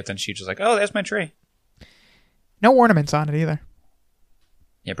fun gift, and she just like, oh, there's my tree. No ornaments on it either.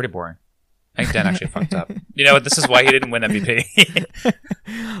 Yeah, pretty boring. I think Dan actually fucked up. You know what? This is why he didn't win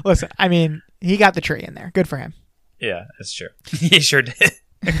MVP. Listen, I mean, he got the tree in there. Good for him. Yeah, that's true. He sure did.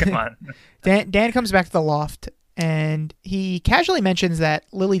 Come on. Dan comes back to the loft, and he casually mentions that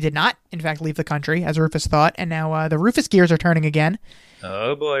Lily did not, in fact, leave the country, as Rufus thought, and now the Rufus gears are turning again.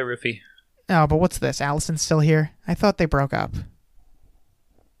 Oh, boy, Rufy. Oh, but what's this? Allison's still here? I thought they broke up.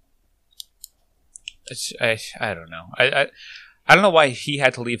 I don't know. I don't know why he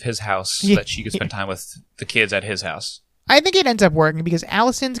had to leave his house so that she could spend time with the kids at his house. I think it ends up working because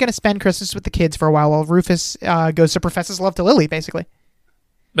Allison's going to spend Christmas with the kids for a while Rufus goes to profess his love to Lily, basically.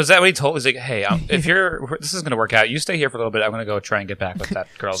 But is that what he told? He's like, hey, if this is going to work out, you stay here for a little bit. I'm going to go try and get back with that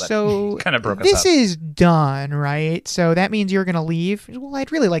girl that So kind of broke us this up. is done, right? So that means you're going to leave. Well, I'd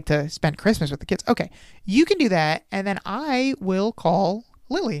really like to spend Christmas with the kids. Okay, you can do that, and then I will call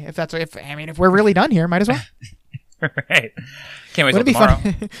Lily if we're really done here, might as well. Right. Can't wait till Wouldn't it be tomorrow.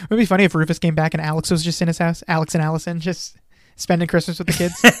 funny? Would it be funny if Rufus came back and Alex was just in his house? Alex and Allison just spending Christmas with the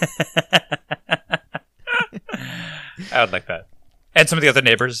kids. I would like that. And some of the other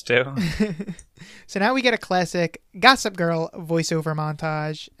neighbors, too. So now we get a classic Gossip Girl voiceover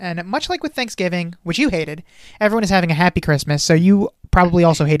montage. And much like with Thanksgiving, which you hated, everyone is having a happy Christmas. So you probably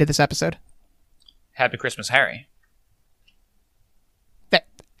also hated this episode. Happy Christmas, Harry.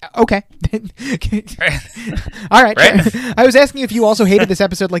 Okay. All right. Right? I was asking if you also hated this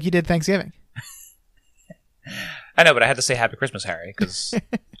episode like you did Thanksgiving. I know, but I had to say Happy Christmas, Harry, because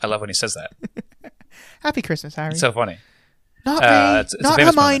I love when he says that. Happy Christmas, Harry. It's so funny. Not me, it's a not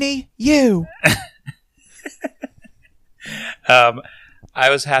famous Hermione, you. I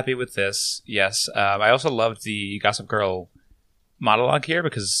was happy with this, yes. I also loved the Gossip Girl monologue here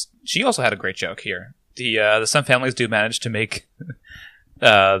because she also had a great joke here. The some families do manage to make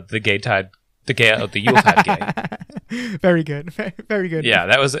the Yuletide gay. Very good. Very good. Yeah,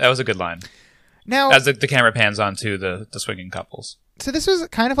 that was a good line. Now, As the camera pans onto the swinging couples. so this was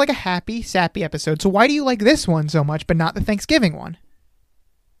kind of like a happy, sappy episode. So why do you like this one so much, but not the Thanksgiving one?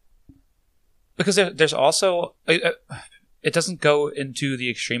 Because there's also... it doesn't go into the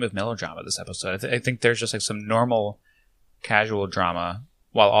extreme of melodrama, this episode. I think there's just like some normal, casual drama,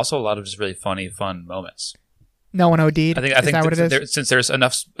 while also a lot of just really funny, fun moments. No one OD'd? I think is that what it is? since there's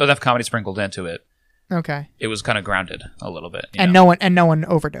enough comedy sprinkled into it, Okay. it was kind of grounded a little bit. You And know? no one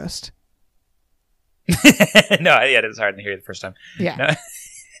overdosed. No, yeah, it was hard to hear the first time. Yeah. No.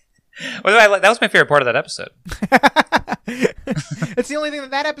 Well, that was my favorite part of that episode. It's the only thing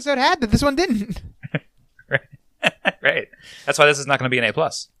that episode had that this one didn't. Right. That's why this is not going to be an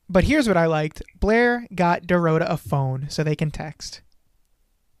A+. But here's what I liked. Blair got Dorota a phone so they can text.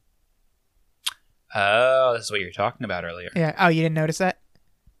 Oh, this is what you were talking about earlier. Yeah. Oh, you didn't notice that?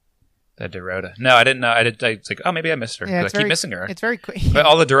 The Dorota. No, I didn't know. I was like, oh, maybe I missed her. Yeah, I keep missing her. It's very quick. But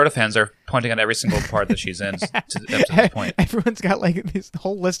all the Dorota fans are pointing on every single part that she's in to the point. Everyone's got like this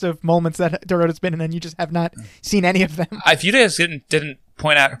whole list of moments that Dorota's been in, and you just have not seen any of them. If you guys didn't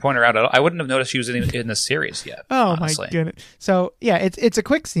point her out at all, I wouldn't have noticed she was in the series yet. Oh honestly. my goodness! So yeah, it's a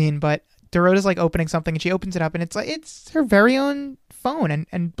quick scene, but Dorota's like opening something, and she opens it up, and it's her very own phone,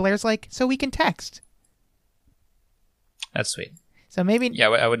 and Blair's like, so we can text. That's sweet. So maybe Yeah,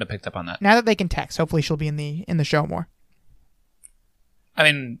 I wouldn't have picked up on that. now that they can text, hopefully she'll be in the show more. I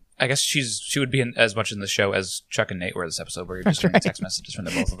mean, I guess she would be as much in the show as Chuck and Nate were this episode, where you're just That's getting right. text messages from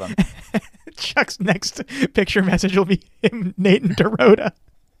the both of them. Chuck's next picture message will be him, Nate, and Dorota.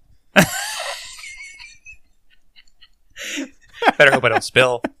 Better hope I don't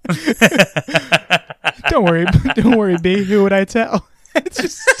spill. Don't worry, B. Who would I tell? It's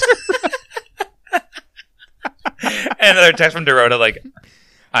just And another text from Dorota, like,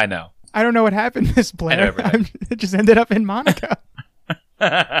 I know. I don't know what happened, Miss Blair. everything. It just ended up in Monaco.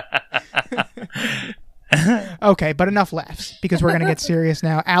 Okay, but enough laughs because we're going to get serious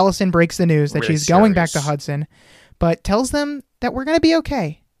now. Allison breaks the news that Really she's going back to serious. Hudson, but tells them that we're going to be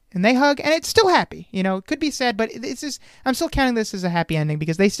okay. And they hug, and it's still happy. You know, it could be sad, but it's just, I'm still counting this as a happy ending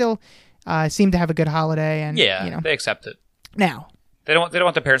because they still seem to have a good holiday. And Yeah, you know, they accept it. now They don't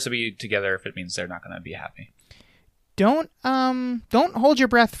want their parents to be together if it means they're not going to be happy. don't hold your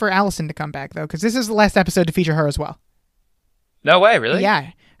breath for Allison to come back though, because this is the last episode to feature her as well. No way, really?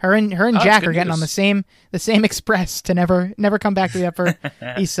 Yeah, her and that's Jack good are getting on news. the same express to never come back to the Upper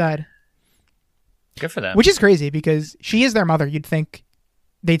East Side, Good for them. which is crazy because she is their mother. You'd think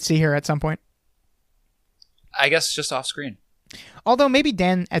they'd see her at some point. I guess just off screen. Although maybe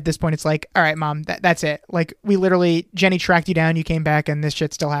Dan at this point it's like, all right, Mom, that's it. Like Jenny tracked you down, you came back, and this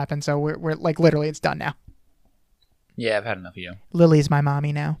shit still happened. So we're like literally it's done now. Yeah, I've had enough of you. Lily's my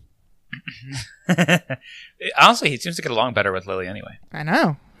mommy now. Honestly, he seems to get along better with Lily anyway. I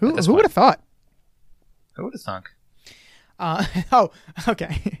know. Who At this would have thought? Who would have thunk?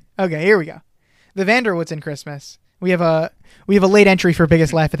 Okay. Okay, here we go. The Vanderwoods in Christmas. We have a late entry for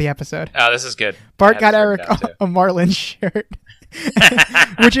biggest laugh of the episode. Oh, this is good. Bart I got had this Eric written down, too. a Marlin shirt.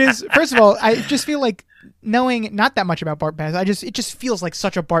 Which is, first of all, I just feel like knowing not that much about Bart Bass, it just feels like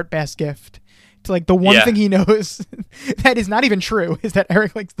such a Bart Bass gift. To like the one Yeah. thing he knows that is not even true is that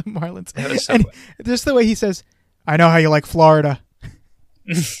Eric likes the Marlins. That was so And funny. just the way he says, I know how you like Florida.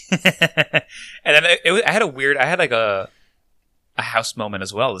 And then I had like a house moment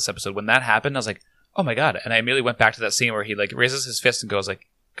as well this episode. When that happened, I was like, oh my God. And I immediately went back to that scene where he like raises his fist and goes like,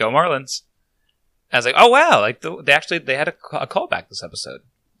 Go Marlins. I was like, oh wow! Like they had a callback this episode,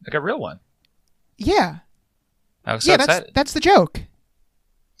 like a real one. Yeah. I was so excited. That's the joke.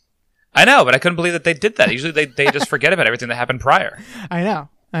 I know, but I couldn't believe that they did that. Usually they just forget about everything that happened prior. I know.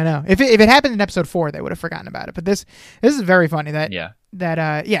 If it happened in episode 4, they would have forgotten about it. But this is very funny that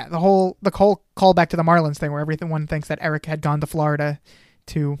the whole callback to the Marlins thing where everyone thinks that Eric had gone to Florida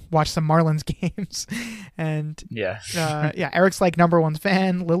to watch some Marlins games, and Eric's like #1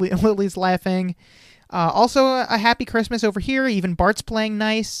 fan. Lily's laughing. Also, a happy Christmas over here. Even Bart's playing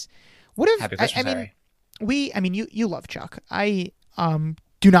nice. Happy Christmas, Harry. You love Chuck. I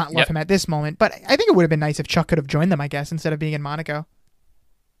do not love him at this moment, but I think it would have been nice if Chuck could have joined them, I guess, instead of being in Monaco.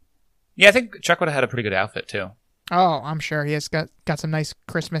 Yeah, I think Chuck would have had a pretty good outfit too. Oh, I'm sure he has got some nice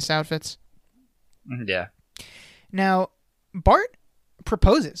Christmas outfits. Yeah. Now, Bart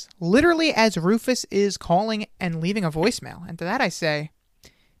proposes literally as Rufus is calling and leaving a voicemail, and to that I say,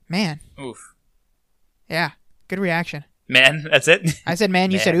 man. Oof. Yeah, good reaction. Man, that's it. I said,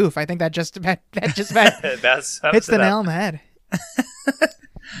 man. You said, oof. I think that just about hits the nail on the head.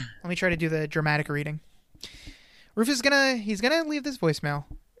 Let me try to do the dramatic reading. Rufus he's gonna leave this voicemail.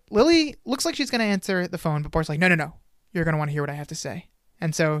 Lily looks like she's gonna answer the phone, but Bart's like, no. You're gonna want to hear what I have to say.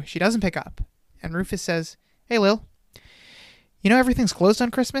 And so she doesn't pick up. And Rufus says, hey, Lil. You know everything's closed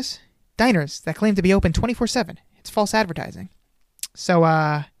on Christmas? Diners that claim to be open 24/7. It's false advertising. So,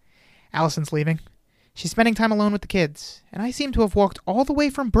 Allison's leaving. She's spending time alone with the kids, and I seem to have walked all the way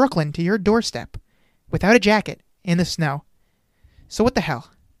from Brooklyn to your doorstep without a jacket in the snow. So what the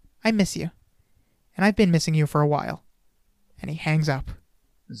hell? I miss you. And I've been missing you for a while. And he hangs up.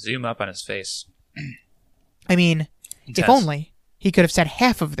 Zoom up on his face. I mean, Intense. If only he could have said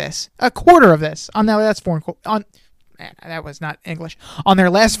half of this, a quarter of this on that was not English. On their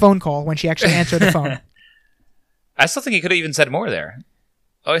last phone call when she actually answered the phone. I still think he could have even said more there.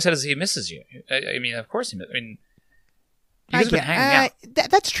 All he said is he misses you. I mean, of course he misses. I mean, he could have been hanging out.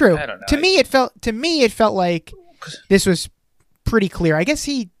 That's true. I don't know. To me, it felt like this was pretty clear. I guess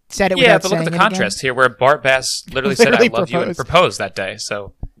he said it without saying it. Yeah, but look at the contrast here, where Bart Bass literally said, "I love you," and proposed that day.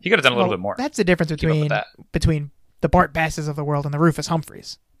 So he could have done a little bit more. That's the difference between the Bart Basses of the world and the Rufus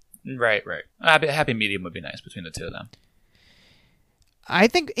Humphreys. Right. A happy medium would be nice between the two of them. I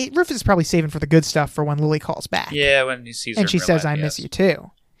think Rufus is probably saving for the good stuff for when Lily calls back. Yeah, when he sees her and she says, life, "I miss you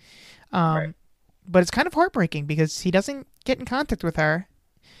too." Right. But it's kind of heartbreaking because he doesn't get in contact with her.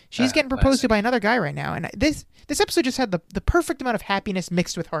 She's getting proposed to by another guy right now, and this episode just had the perfect amount of happiness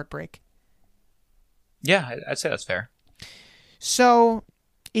mixed with heartbreak. Yeah, I'd say that's fair. So,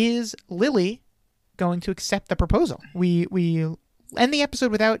 is Lily going to accept the proposal? We end the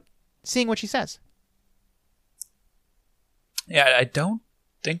episode without seeing what she says. Yeah, I don't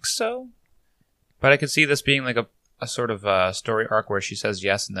think so. But I could see this being like a sort of story arc where she says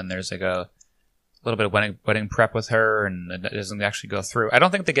yes, and then there's like a little bit of wedding prep with her, and it doesn't actually go through. I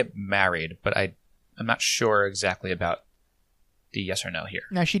don't think they get married, but I'm not sure exactly about the yes or no here.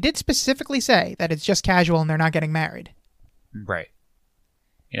 Now, she did specifically say that it's just casual and they're not getting married. Right.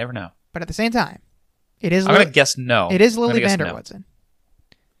 You never know. But at the same time, it is. I'm gonna guess no. It is Lily Vanderwoodson. No.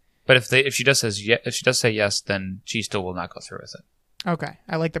 But if she does say yes, then she still will not go through with it. Okay,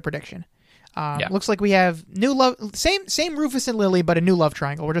 I like the prediction. Looks like we have new love. Same Rufus and Lily, but a new love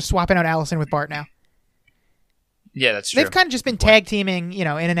triangle. We're just swapping out Allison with Bart now. Yeah, that's true. They've kind of just been tag teaming, in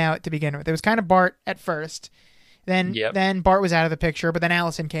and out to begin with. It was kind of Bart at first. Then Bart was out of the picture, but then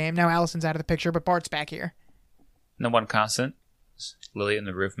Allison came. Now Allison's out of the picture, but Bart's back here. And the one constant is Lily and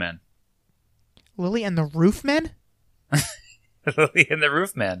the Roofman. Lily and the Roofman? Lily and the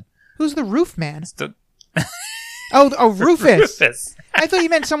Roofman. Who's the Roofman? Oh, Rufus. Rufus. I thought you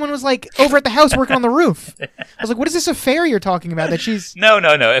meant someone was like over at the house working on the roof. I was like, what is this affair you're talking about that she's... No.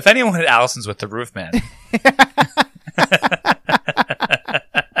 If anyone, Allison's with the Roofman.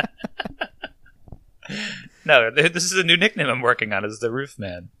 No, this is a new nickname I'm working on, is the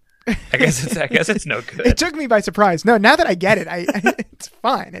Roofman. I guess it's no good. It took me by surprise. No, now that I get it, it's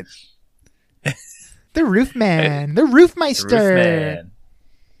fine. It's the Roofman. The Roofmeister. The Roofman.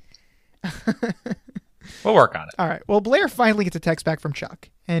 We'll work on it. All right. Well, Blair finally gets a text back from Chuck,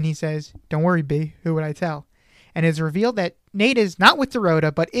 and he says, "Don't worry, B. Who would I tell?" And it's revealed that Nate is not with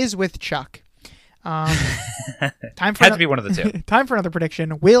Dorota, but is with Chuck. Time for Had to be one of the two. Time for another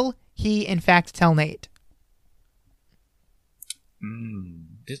prediction. Will he, in fact, tell Nate?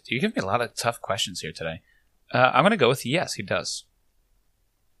 You give me a lot of tough questions here today. I'm going to go with yes, he does.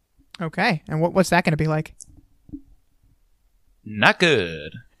 Okay. And what's that going to be like? Not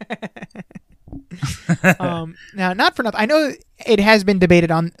good. Now, not for nothing. I know it has been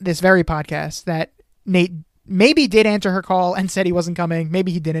debated on this very podcast that Nate maybe did answer her call and said he wasn't coming.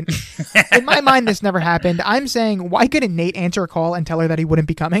 Maybe he didn't. In my mind, this never happened. I'm saying, why couldn't Nate answer a call and tell her that he wouldn't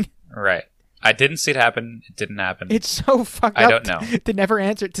be coming? Right. I didn't see it happen. It didn't happen. It's so fucked up. I don't know. To never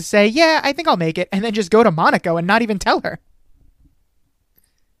answer, to say, yeah, I think I'll make it, and then just go to Monaco and not even tell her.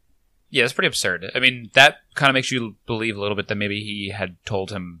 Yeah, it's pretty absurd. I mean, that kind of makes you believe a little bit that maybe he had told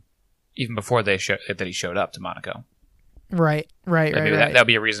him even before that he showed up to Monaco. Right. That would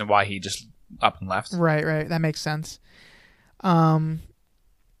be a reason why he just up and left. Right. That makes sense. Now,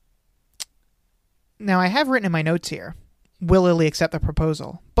 I have written in my notes here, will Lily accept the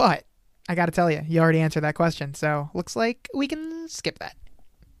proposal? But I got to tell you, you already answered that question, so looks like we can skip that.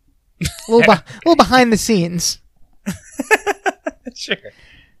 A little behind the scenes. Sure.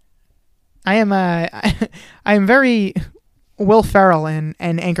 I am very Will Ferrell and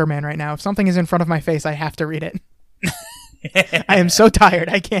Anchorman right now. If something is in front of my face, I have to read it. I am so tired.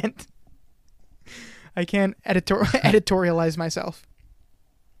 I can't editorialize myself.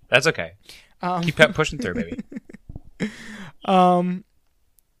 That's okay. Keep pushing through, baby.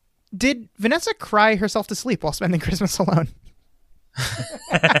 Did Vanessa cry herself to sleep while spending Christmas alone?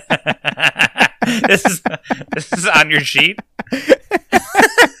 This is on your sheet.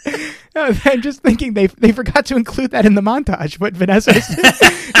 No, I'm just thinking they forgot to include that in the montage. But Vanessa,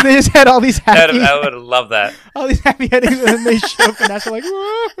 they just had all these happy. I would love that. All these happy endings, and then they show Vanessa like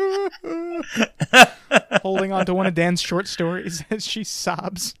holding on to one of Dan's short stories as she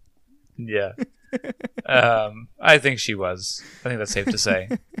sobs. Yeah. I think she was. I think that's safe to say.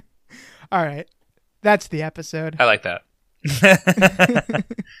 All right, that's the episode. I like that.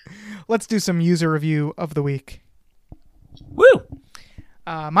 Let's do some user review of the week. Woo!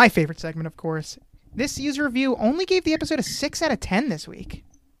 My favorite segment, of course. This user review only gave the episode a 6 out of 10 this week.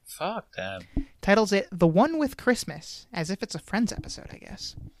 Fuck them. Titles it The One with Christmas, as if it's a Friends episode, I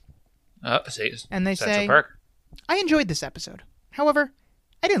guess. And they say, I enjoyed this episode. However,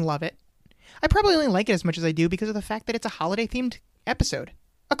 I didn't love it. I probably only like it as much as I do because of the fact that it's a holiday-themed episode.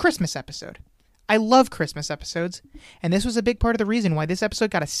 A Christmas episode. I love Christmas episodes, and this was a big part of the reason why this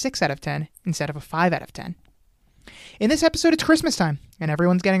episode got a 6 out of 10 instead of a 5 out of 10. In this episode, it's Christmas time, and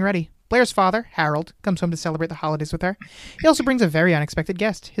everyone's getting ready. Blair's father, Harold, comes home to celebrate the holidays with her. He also brings a very unexpected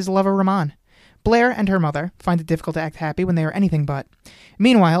guest, his lover, Ramon. Blair and her mother find it difficult to act happy when they are anything but.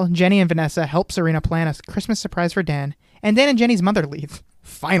 Meanwhile, Jenny and Vanessa help Serena plan a Christmas surprise for Dan, and Dan and Jenny's mother leave.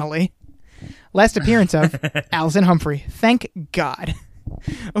 Finally. Last appearance of Alison Humphrey. Thank God.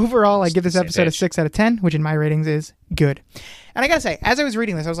 Overall, I give this episode a 6 out of 10, which in my ratings is good. And I gotta say, as I was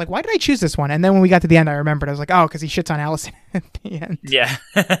reading this, I was like, why did I choose this one? And then when we got to the end, I remembered. I was like, oh, because he shits on Allison at the end. Yeah.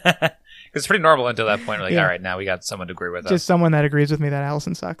 It's pretty normal until that point. We're like, all right, now we got someone to agree with us. Just someone that agrees with me that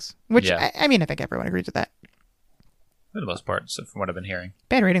Allison sucks. Which, yeah. I mean, I think everyone agrees with that. For the most part, so from what I've been hearing.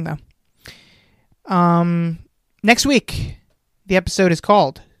 Bad rating, though. Next week, the episode is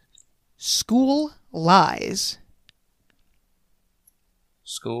called School Lies.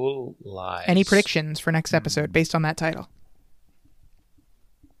 School Lies. Any predictions for next episode based on that title?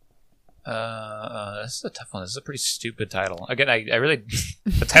 This is a tough one. This is a pretty stupid title. Again, I really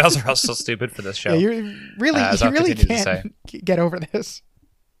the titles are all so stupid for this show. Yeah, you really can't get over this.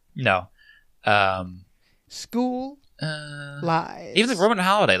 No. School Lies. Even the Roman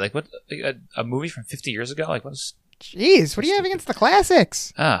Holiday, like what a movie from 50 years ago. Like what's? Jeez, what do you have against the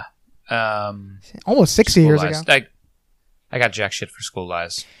classics? Almost 60 years ago. I got jack shit for School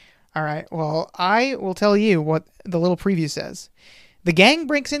Lies. All right. Well, I will tell you what the little preview says. The gang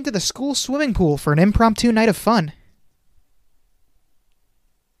breaks into the school swimming pool for an impromptu night of fun.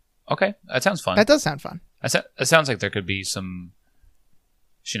 Okay, that sounds fun. That does sound fun. It sounds like there could be some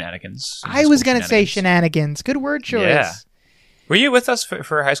shenanigans. I was going to say shenanigans. Good word choice. Yeah. Were you with us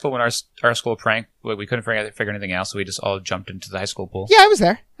for high school when our school prank? We couldn't figure anything out, so we just all jumped into the high school pool? Yeah, I was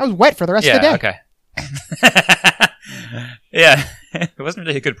there. I was wet for the rest of the day. Okay. Yeah, it wasn't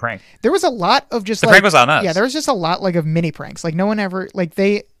really a good prank. There was a lot of just the prank was on us. Yeah, there was just a lot of mini pranks. Like no one ever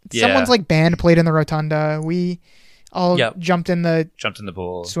someone's band played in the rotunda. We all jumped in the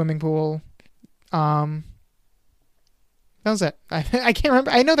pool, swimming pool. That was it. I can't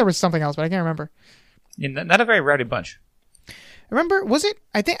remember. I know there was something else, but I can't remember. Yeah, not a very rowdy bunch. Remember? Was it?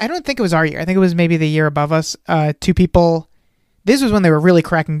 I don't think it was our year. I think it was maybe the year above us. Two people. This was when they were really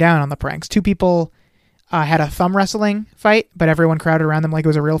cracking down on the pranks. Two people had a thumb wrestling fight, but everyone crowded around them like it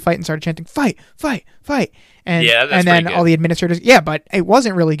was a real fight and started chanting, "Fight, fight, fight!" And then all the administrators, but it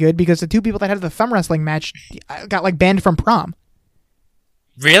wasn't really good because the two people that had the thumb wrestling match got banned from prom.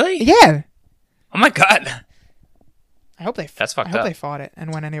 Really? Yeah. Oh my god. I hope they. That's fucked up. I hope they fought it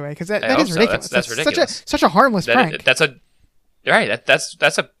and went anyway because that is ridiculous. That's ridiculous. Such a harmless prank. That's a. Right.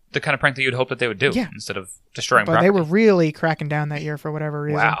 That's a the kind of prank that you'd hope that they would do instead of destroying but property. they were really cracking down that year for whatever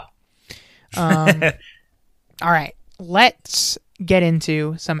reason. Wow. All right, let's get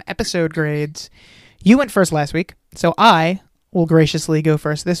into some episode grades. You went first last week, so I will graciously go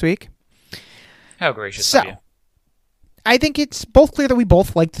first this week. How gracious So, of you. I think it's both clear that we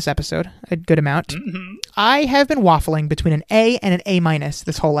both liked this episode a good amount. Mm-hmm. I have been waffling between an A and an A-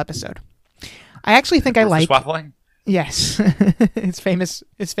 this whole episode. I actually think I like... waffling? Yes. It's famous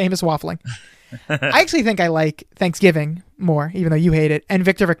waffling. I actually think I like Thanksgiving more, even though you hate it, and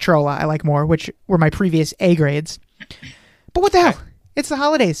Victor Victrola I like more, which were my previous A grades. But what the hell? It's the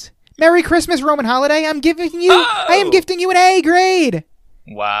holidays. Merry Christmas, Roman holiday. I am gifting you an A grade.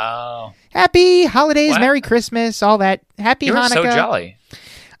 Wow. Happy holidays, What? Merry Christmas, all that. Happy You were Hanukkah. so jolly.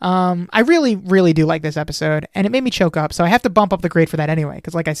 I really, really do like this episode, and it made me choke up, so I have to bump up the grade for that anyway,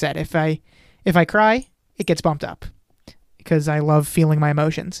 because like I said, if I cry, it gets bumped up, because I love feeling my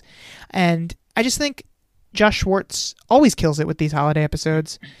emotions. And I just think Josh Schwartz always kills it with these holiday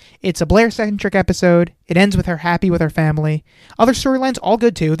episodes. It's a Blair-centric episode. It ends with her happy with her family. Other storylines, all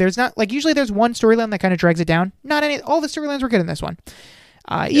good too. There's not, like, usually there's one storyline that kind of drags it down. All the storylines were good in this one.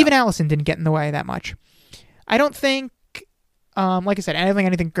 Even Allison didn't get in the way that much. I don't think, like I said, I don't think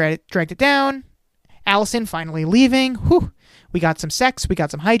anything dragged it down. Allison finally leaving. Whew. We got some sex. We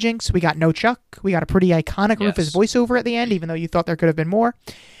got some hijinks. We got no Chuck. We got a pretty iconic Rufus voiceover at the end, even though you thought there could have been more.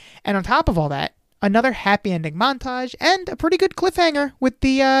 And on top of all that, another happy ending montage and a pretty good cliffhanger with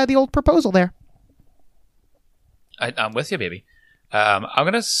the old proposal there. I'm with you, baby. I'm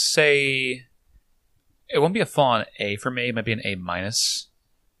going to say it won't be a full-on A for me. It might be an A-.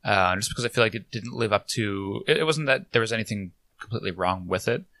 Just because I feel like it didn't live up to... It wasn't that there was anything completely wrong with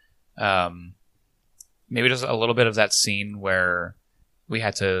it. Maybe just a little bit of that scene where we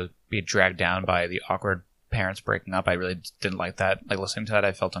had to be dragged down by the awkward parents breaking up. I really didn't like that. Like, listening to that,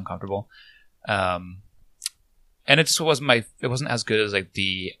 I felt uncomfortable. And it just wasn't as good as like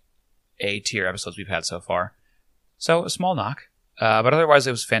the A-tier episodes we've had so far. So a small knock. But otherwise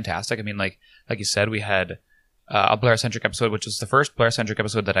it was fantastic. I mean, like you said, we had a Blair-centric episode, which was the first Blair-centric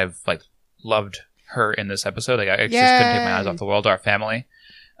episode that I've like loved her in this episode. Like, I just couldn't take my eyes off the world. Our family,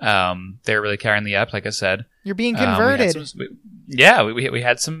 they're really carrying the up. Like I said, you're being converted. We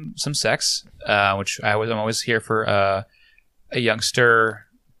had some sex, which I'm always here for a youngster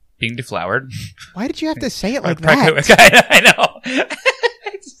being deflowered. Why did you have to say it like that? I know.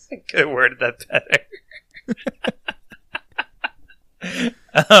 I just could have worded that better.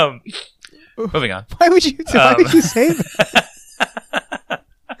 Moving on. Why would you say that?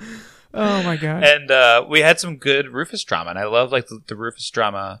 Oh my god. And we had some good Rufus drama, and I love like the Rufus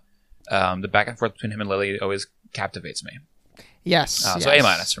drama. The back and forth between him and Lily always captivates me. Yes. So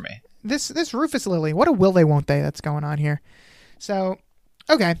A- for me. This Rufus Lily, what a will they won't they that's going on here. So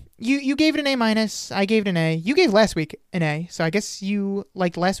okay, you gave it an A-. I gave it an A. You gave last week an A, so I guess you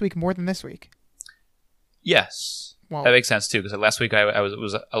liked last week more than this week. Yes, well, that makes sense too. Because last week I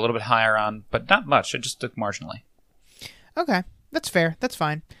was a little bit higher on, but not much. It just took marginally. Okay, that's fair. That's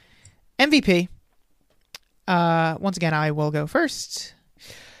fine. MVP. Once again, I will go first.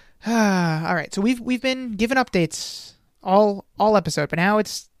 All right, so we've been given updates all episode, but now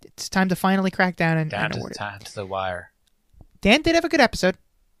it's time to finally crack down and award it. Down to the wire. Dan did have a good episode,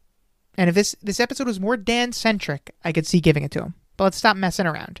 and if this episode was more Dan-centric, I could see giving it to him. But let's stop messing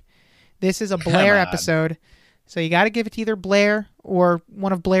around. This is a Blair episode, so you got to give it to either Blair or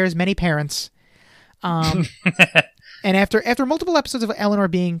one of Blair's many parents. And after multiple episodes of Eleanor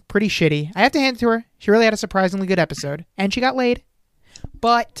being pretty shitty, I have to hand it to her. She really had a surprisingly good episode, and she got laid.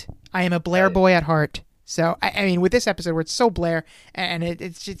 But I am a Blair boy at heart. So, I mean, with this episode where it's so Blair, and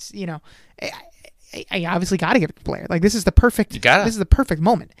it's just, you know, I obviously got to give it to Blair. Like, this is the perfect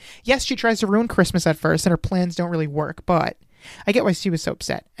moment. Yes, she tries to ruin Christmas at first, and her plans don't really work, but I get why she was so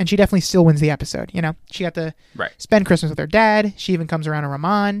upset. And she definitely still wins the episode, you know? She got to spend Christmas with her dad. She even comes around to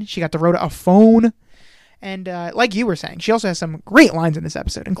Ramon. She got to Rhoda a phone. And like you were saying, she also has some great lines in this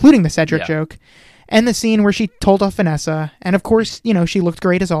episode, including the Cedric joke and the scene where she told off Vanessa. And of course, you know, she looked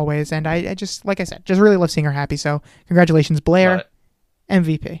great as always. And I just, like I said, just really love seeing her happy. So congratulations, Blair.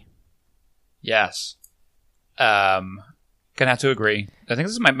 MVP. Yes. Gonna have to agree. I think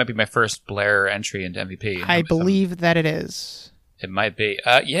this might be my first Blair entry into MVP. I believe that it is. It might be.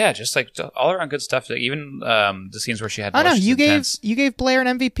 Yeah, just like all around good stuff. Like, even the scenes where she had. Oh no, you gave Blair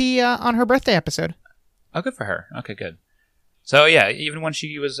an MVP on her birthday episode. Oh, good for her. Okay, good. So yeah, even when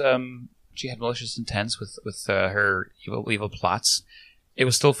she was she had malicious intents with her evil plots, it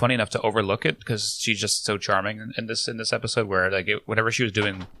was still funny enough to overlook it because she's just so charming in this episode. Where like whatever she was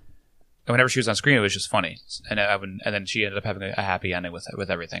doing And whenever she was on screen, it was just funny. And then she ended up having a happy ending with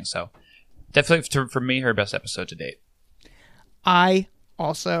everything. So definitely for me, her best episode to date. I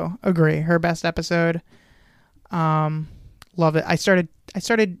also agree. Her best episode. Love it. I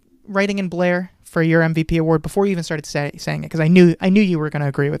started writing in Blair for your MVP award before you even started saying it because I knew you were going to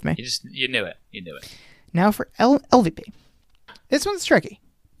agree with me. You knew it. Now for LVP. This one's tricky.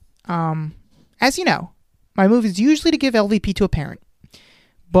 As you know, my move is usually to give LVP to a parent,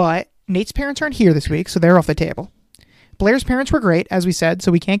 but Nate's parents aren't here this week, so they're off the table. Blair's parents were great, as we said,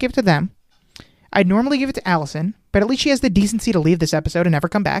 so we can't give it to them. I'd normally give it to Allison, but at least she has the decency to leave this episode and never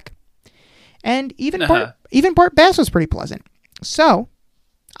come back. And even Bart Bass was pretty pleasant. So,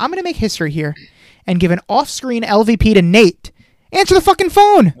 I'm going to make history here and give an off-screen LVP to Nate. Answer the fucking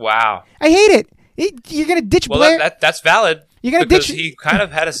phone! Wow. I hate it. You're going to ditch Blair. Well, that's valid. You're gonna because ditch. He kind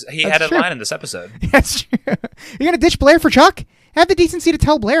of had a line in this episode. That's true. You're going to ditch Blair for Chuck? Have the decency to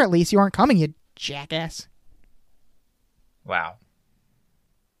tell Blair at least you aren't coming, you jackass. Wow.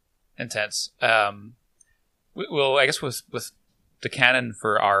 Intense. Well, I guess with the canon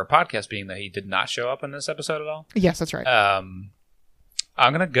for our podcast being that he did not show up in this episode at all. Yes, that's right. I'm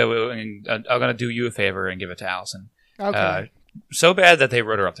gonna go and I'm gonna do you a favor and give it to Allison. Okay. So bad that they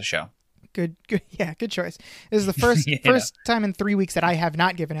wrote her off the show. Good. Yeah, good choice. This is the first first time in 3 weeks that I have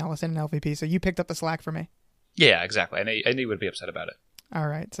not given Allison an LVP, so you picked up the slack for me. Yeah, exactly. I knew you would be upset about it. All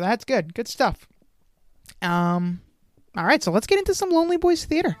right, so that's good. Good stuff. All right, so let's get into some Lonely Boys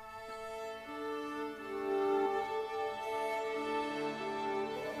Theater.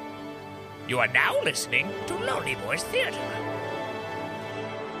 You are now listening to Lonely Boys Theater.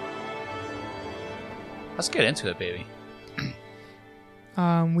 Let's get into it, baby.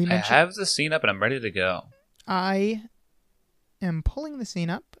 We mentioned I have the scene up and I'm ready to go. I am pulling the scene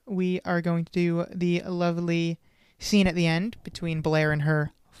up. We are going to do the lovely scene at the end between Blair and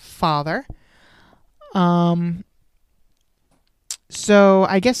her father. So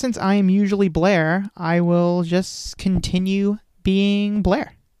I guess since I am usually Blair, I will just continue being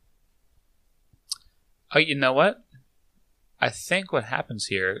Blair. Oh, you know what? I think what happens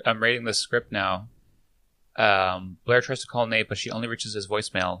here, I'm reading the script now. Blair tries to call Nate, but she only reaches his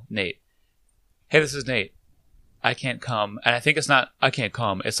voicemail. Nate. Hey, this is Nate. I can't come. And I think it's not, I can't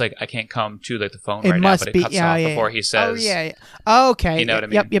come. It's like, I can't come to like the phone right now, but it cuts off before he says. Oh, yeah. Okay. You know what I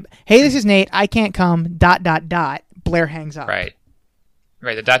mean? Yep. Hey, this is Nate. I can't come. ... Blair hangs up. Right.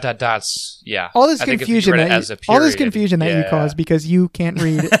 The ... dots. Yeah. All this confusion that you caused because you can't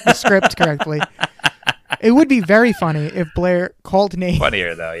read the script correctly. It would be very funny if Blair called Nate.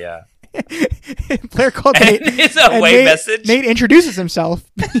 Funnier though, yeah. Blair called Nate. It's a away message. Nate introduces himself,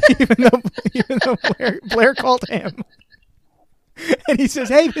 even though Blair called him, and he says,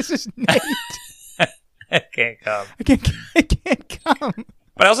 "Hey, this is Nate. I can't come. I can't come."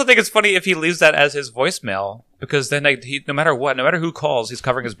 But I also think it's funny if he leaves that as his voicemail, because then no matter who calls, he's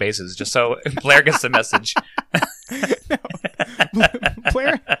covering his bases, just so Blair gets the message. No.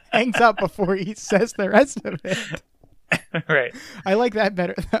 Blair hangs up before he says the rest of it. Right. I like that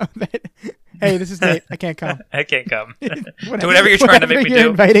better, though. Hey, this is Nate. I can't come. I can't come. Whatever you're trying to make me do.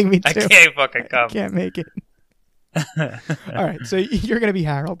 Inviting me to. I can't fucking come. I can't make it. All right, so you're going to be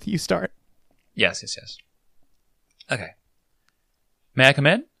Harold. You start. Yes. Okay. May I come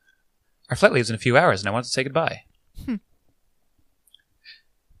in? Our flight leaves in a few hours, and I want to say goodbye.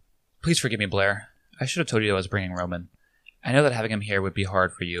 Please forgive me, Blair. I should have told you I was bringing Roman. I know that having him here would be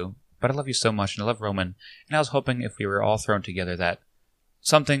hard for you, but I love you so much, and I love Roman, and I was hoping if we were all thrown together that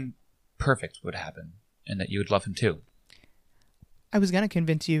something perfect would happen, and that you would love him too. I was going to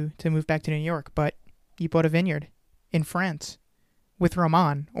convince you to move back to New York, but you bought a vineyard in France with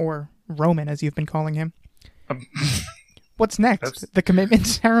Roman, or Roman as you've been calling him. What's next? Oops. The commitment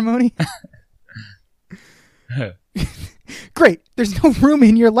ceremony? Great. There's no room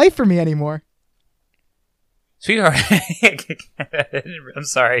in your life for me anymore. Sweetheart. I'm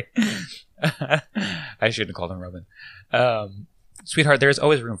sorry. I shouldn't have called him Roman. Sweetheart, there is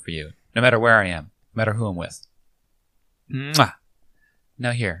always room for you, no matter where I am, no matter who I'm with. Mwah.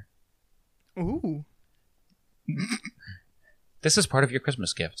 Now here. Ooh. This is part of your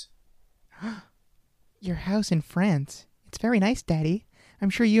Christmas gift. Your house in France. It's very nice, Daddy. I'm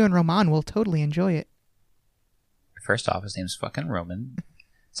sure you and Roman will totally enjoy it. First off, his name's fucking Roman.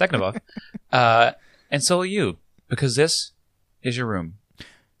 Second of all, and so will you, because this is your room.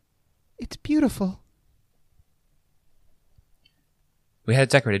 It's beautiful. We had it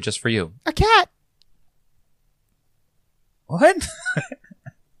decorated just for you. A cat! What?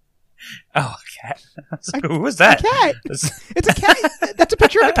 Oh, a cat. Who was that? A cat! It's a cat! That's a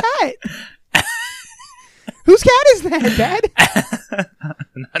picture of a cat! Whose cat is that, Dad?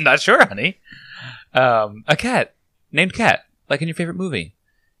 I'm not sure, honey. A cat named Cat, like in your favorite movie.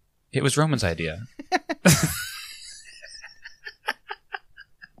 It was Roman's idea.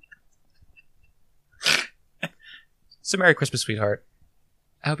 So Merry Christmas, sweetheart.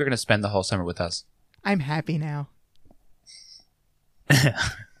 I hope you're going to spend the whole summer with us. I'm happy now. I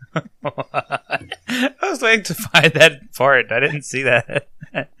was waiting to find that part. I didn't see that.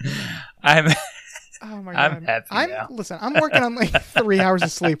 I'm happy now. Listen, I'm working on like 3 hours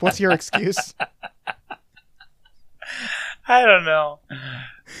of sleep. What's your excuse? I don't know.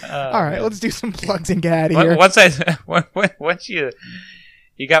 All right, let's do some plugs and get out of here. Once you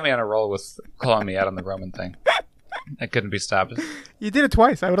got me on a roll with calling me out on the Roman thing. I couldn't be stopped. You did it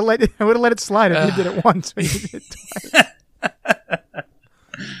twice. I would have let it slide if you did it once, but you did it twice.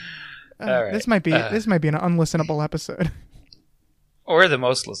 All right. This might be an unlistenable episode. Or the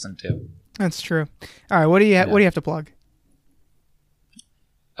most listened to. That's true. All right, what do you have to plug?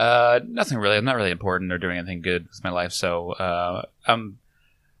 Nothing really. I'm not really important or doing anything good with my life, so I'm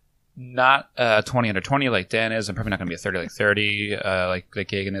not 20 under 20 like Dan is. I'm probably not going to be a 30 like 30 like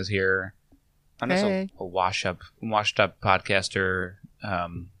Kagan is here. I'm just a washed up podcaster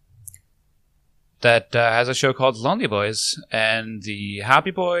that has a show called Lonely Boys and the Happy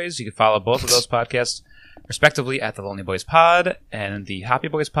Boys. You can follow both of those podcasts respectively at the Lonely Boys Pod and the Happy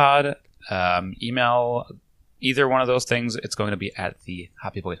Boys Pod. Email either one of those things. It's going to be at the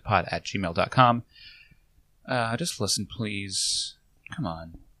happyboyspod@gmail.com. Just listen, please. Come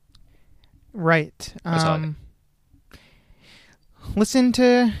on. Right. That's all I did. Listen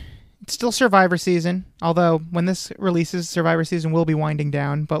to... It's still Survivor season, although when this releases, Survivor season will be winding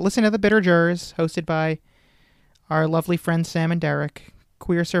down. But listen to The Bitter Jurors, hosted by our lovely friends Sam and Derek,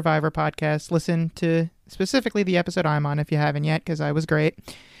 Queer Survivor podcast. Listen to specifically the episode I'm on if you haven't yet, because I was great.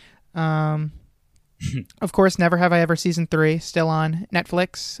 Of course, Never Have I Ever Season 3, still on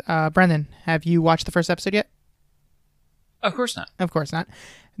Netflix. Brendan, have you watched the first episode yet? Of course not. Of course not.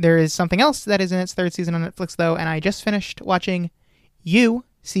 There is something else that is in its third season on Netflix, though, and I just finished watching You,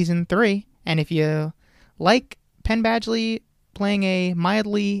 Season 3, and if you like Penn Badgley playing a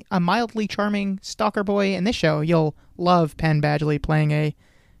mildly charming stalker boy in this show, you'll love Penn Badgley playing a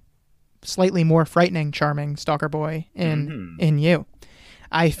slightly more frightening, charming stalker boy in You.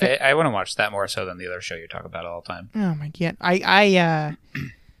 I want to watch that more so than the other show you talk about all the time. Oh my god, I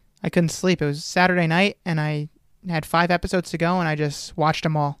couldn't sleep. It was Saturday night, and I had 5 episodes to go, and I just watched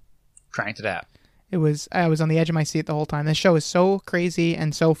them all. Cranked it out. I was on the edge of my seat the whole time. This show is so crazy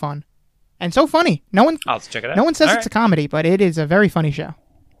and so fun. And so funny. I'll have to check it out. No one says All it's a comedy, but it is a very funny show.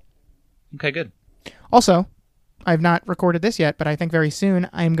 Okay, good. Also, I've not recorded this yet, but I think very soon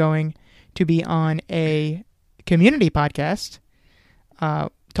I'm going to be on a community podcast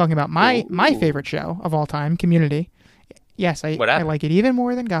talking about my favorite show of all time, Community. Yes, I like it even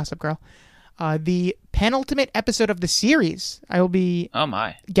more than Gossip Girl. The penultimate episode of the series, I will be... Oh,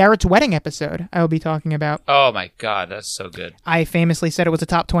 my. Garrett's wedding episode, I will be talking about. Oh, my God. That's so good. I famously said it was a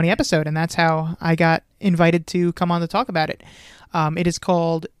top 20 episode, and that's how I got invited to come on to talk about it. It is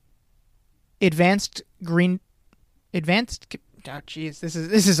called Advanced... Oh, jeez, this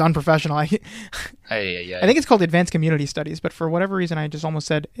is unprofessional. I think it's called Advanced Community Studies, but for whatever reason, I just almost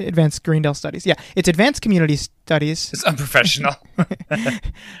said Advanced Greendale Studies. Yeah, it's Advanced Community Studies. It's unprofessional.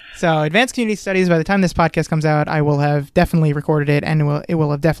 So, Advanced Community Studies, by the time this podcast comes out, I will have definitely recorded it, and it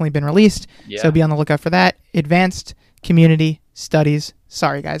will have definitely been released. Yeah. So, be on the lookout for that. Advanced Community Studies.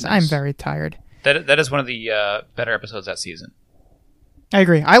 Sorry, guys, nice. I'm very tired. That is one of the better episodes that season. I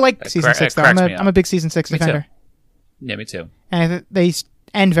agree. I like Season 6, though. I'm a big Season 6 defender. Yeah, me too. And they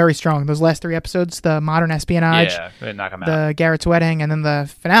end very strong. Those last 3 episodes, the modern espionage, they knock them out. The Garrett's wedding, and then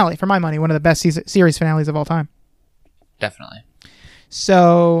the finale, for my money, one of the best series finales of all time. Definitely.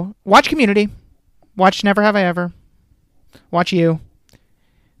 So, watch Community. Watch Never Have I Ever. Watch You.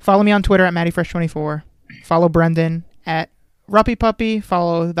 Follow me on Twitter at MattyFresh24. Follow Brendan at Ruppy Puppy.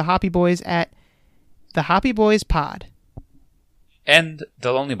 Follow the Hoppy Boys at the Hoppy Boys Pod. And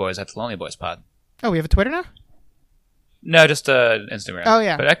the Lonely Boys at the Lonely Boys Pod. Oh, we have a Twitter now? No, just Instagram. Oh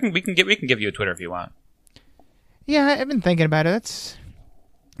yeah, but we can give you a Twitter if you want. Yeah, I've been thinking about it.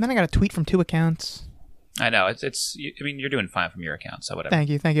 Then I got a tweet from 2 accounts. I know it's. I mean, you're doing fine from your account, so whatever. Thank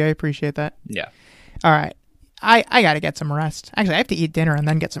you. I appreciate that. Yeah. All right, I got to get some rest. Actually, I have to eat dinner and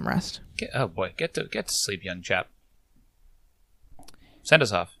then get some rest. Oh boy, get to sleep, young chap. Send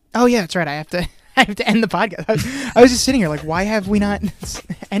us off. Oh yeah, that's right. I have to end the podcast. I was just sitting here like, why have we not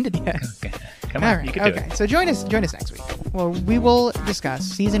ended yet? Okay. Come on, right, you can do it. So join us next week. Well, we will discuss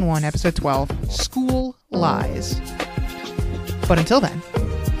Season 1, Episode 12, School Lies. But until then,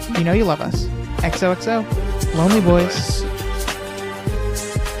 you know you love us. XOXO, Lonely Boys.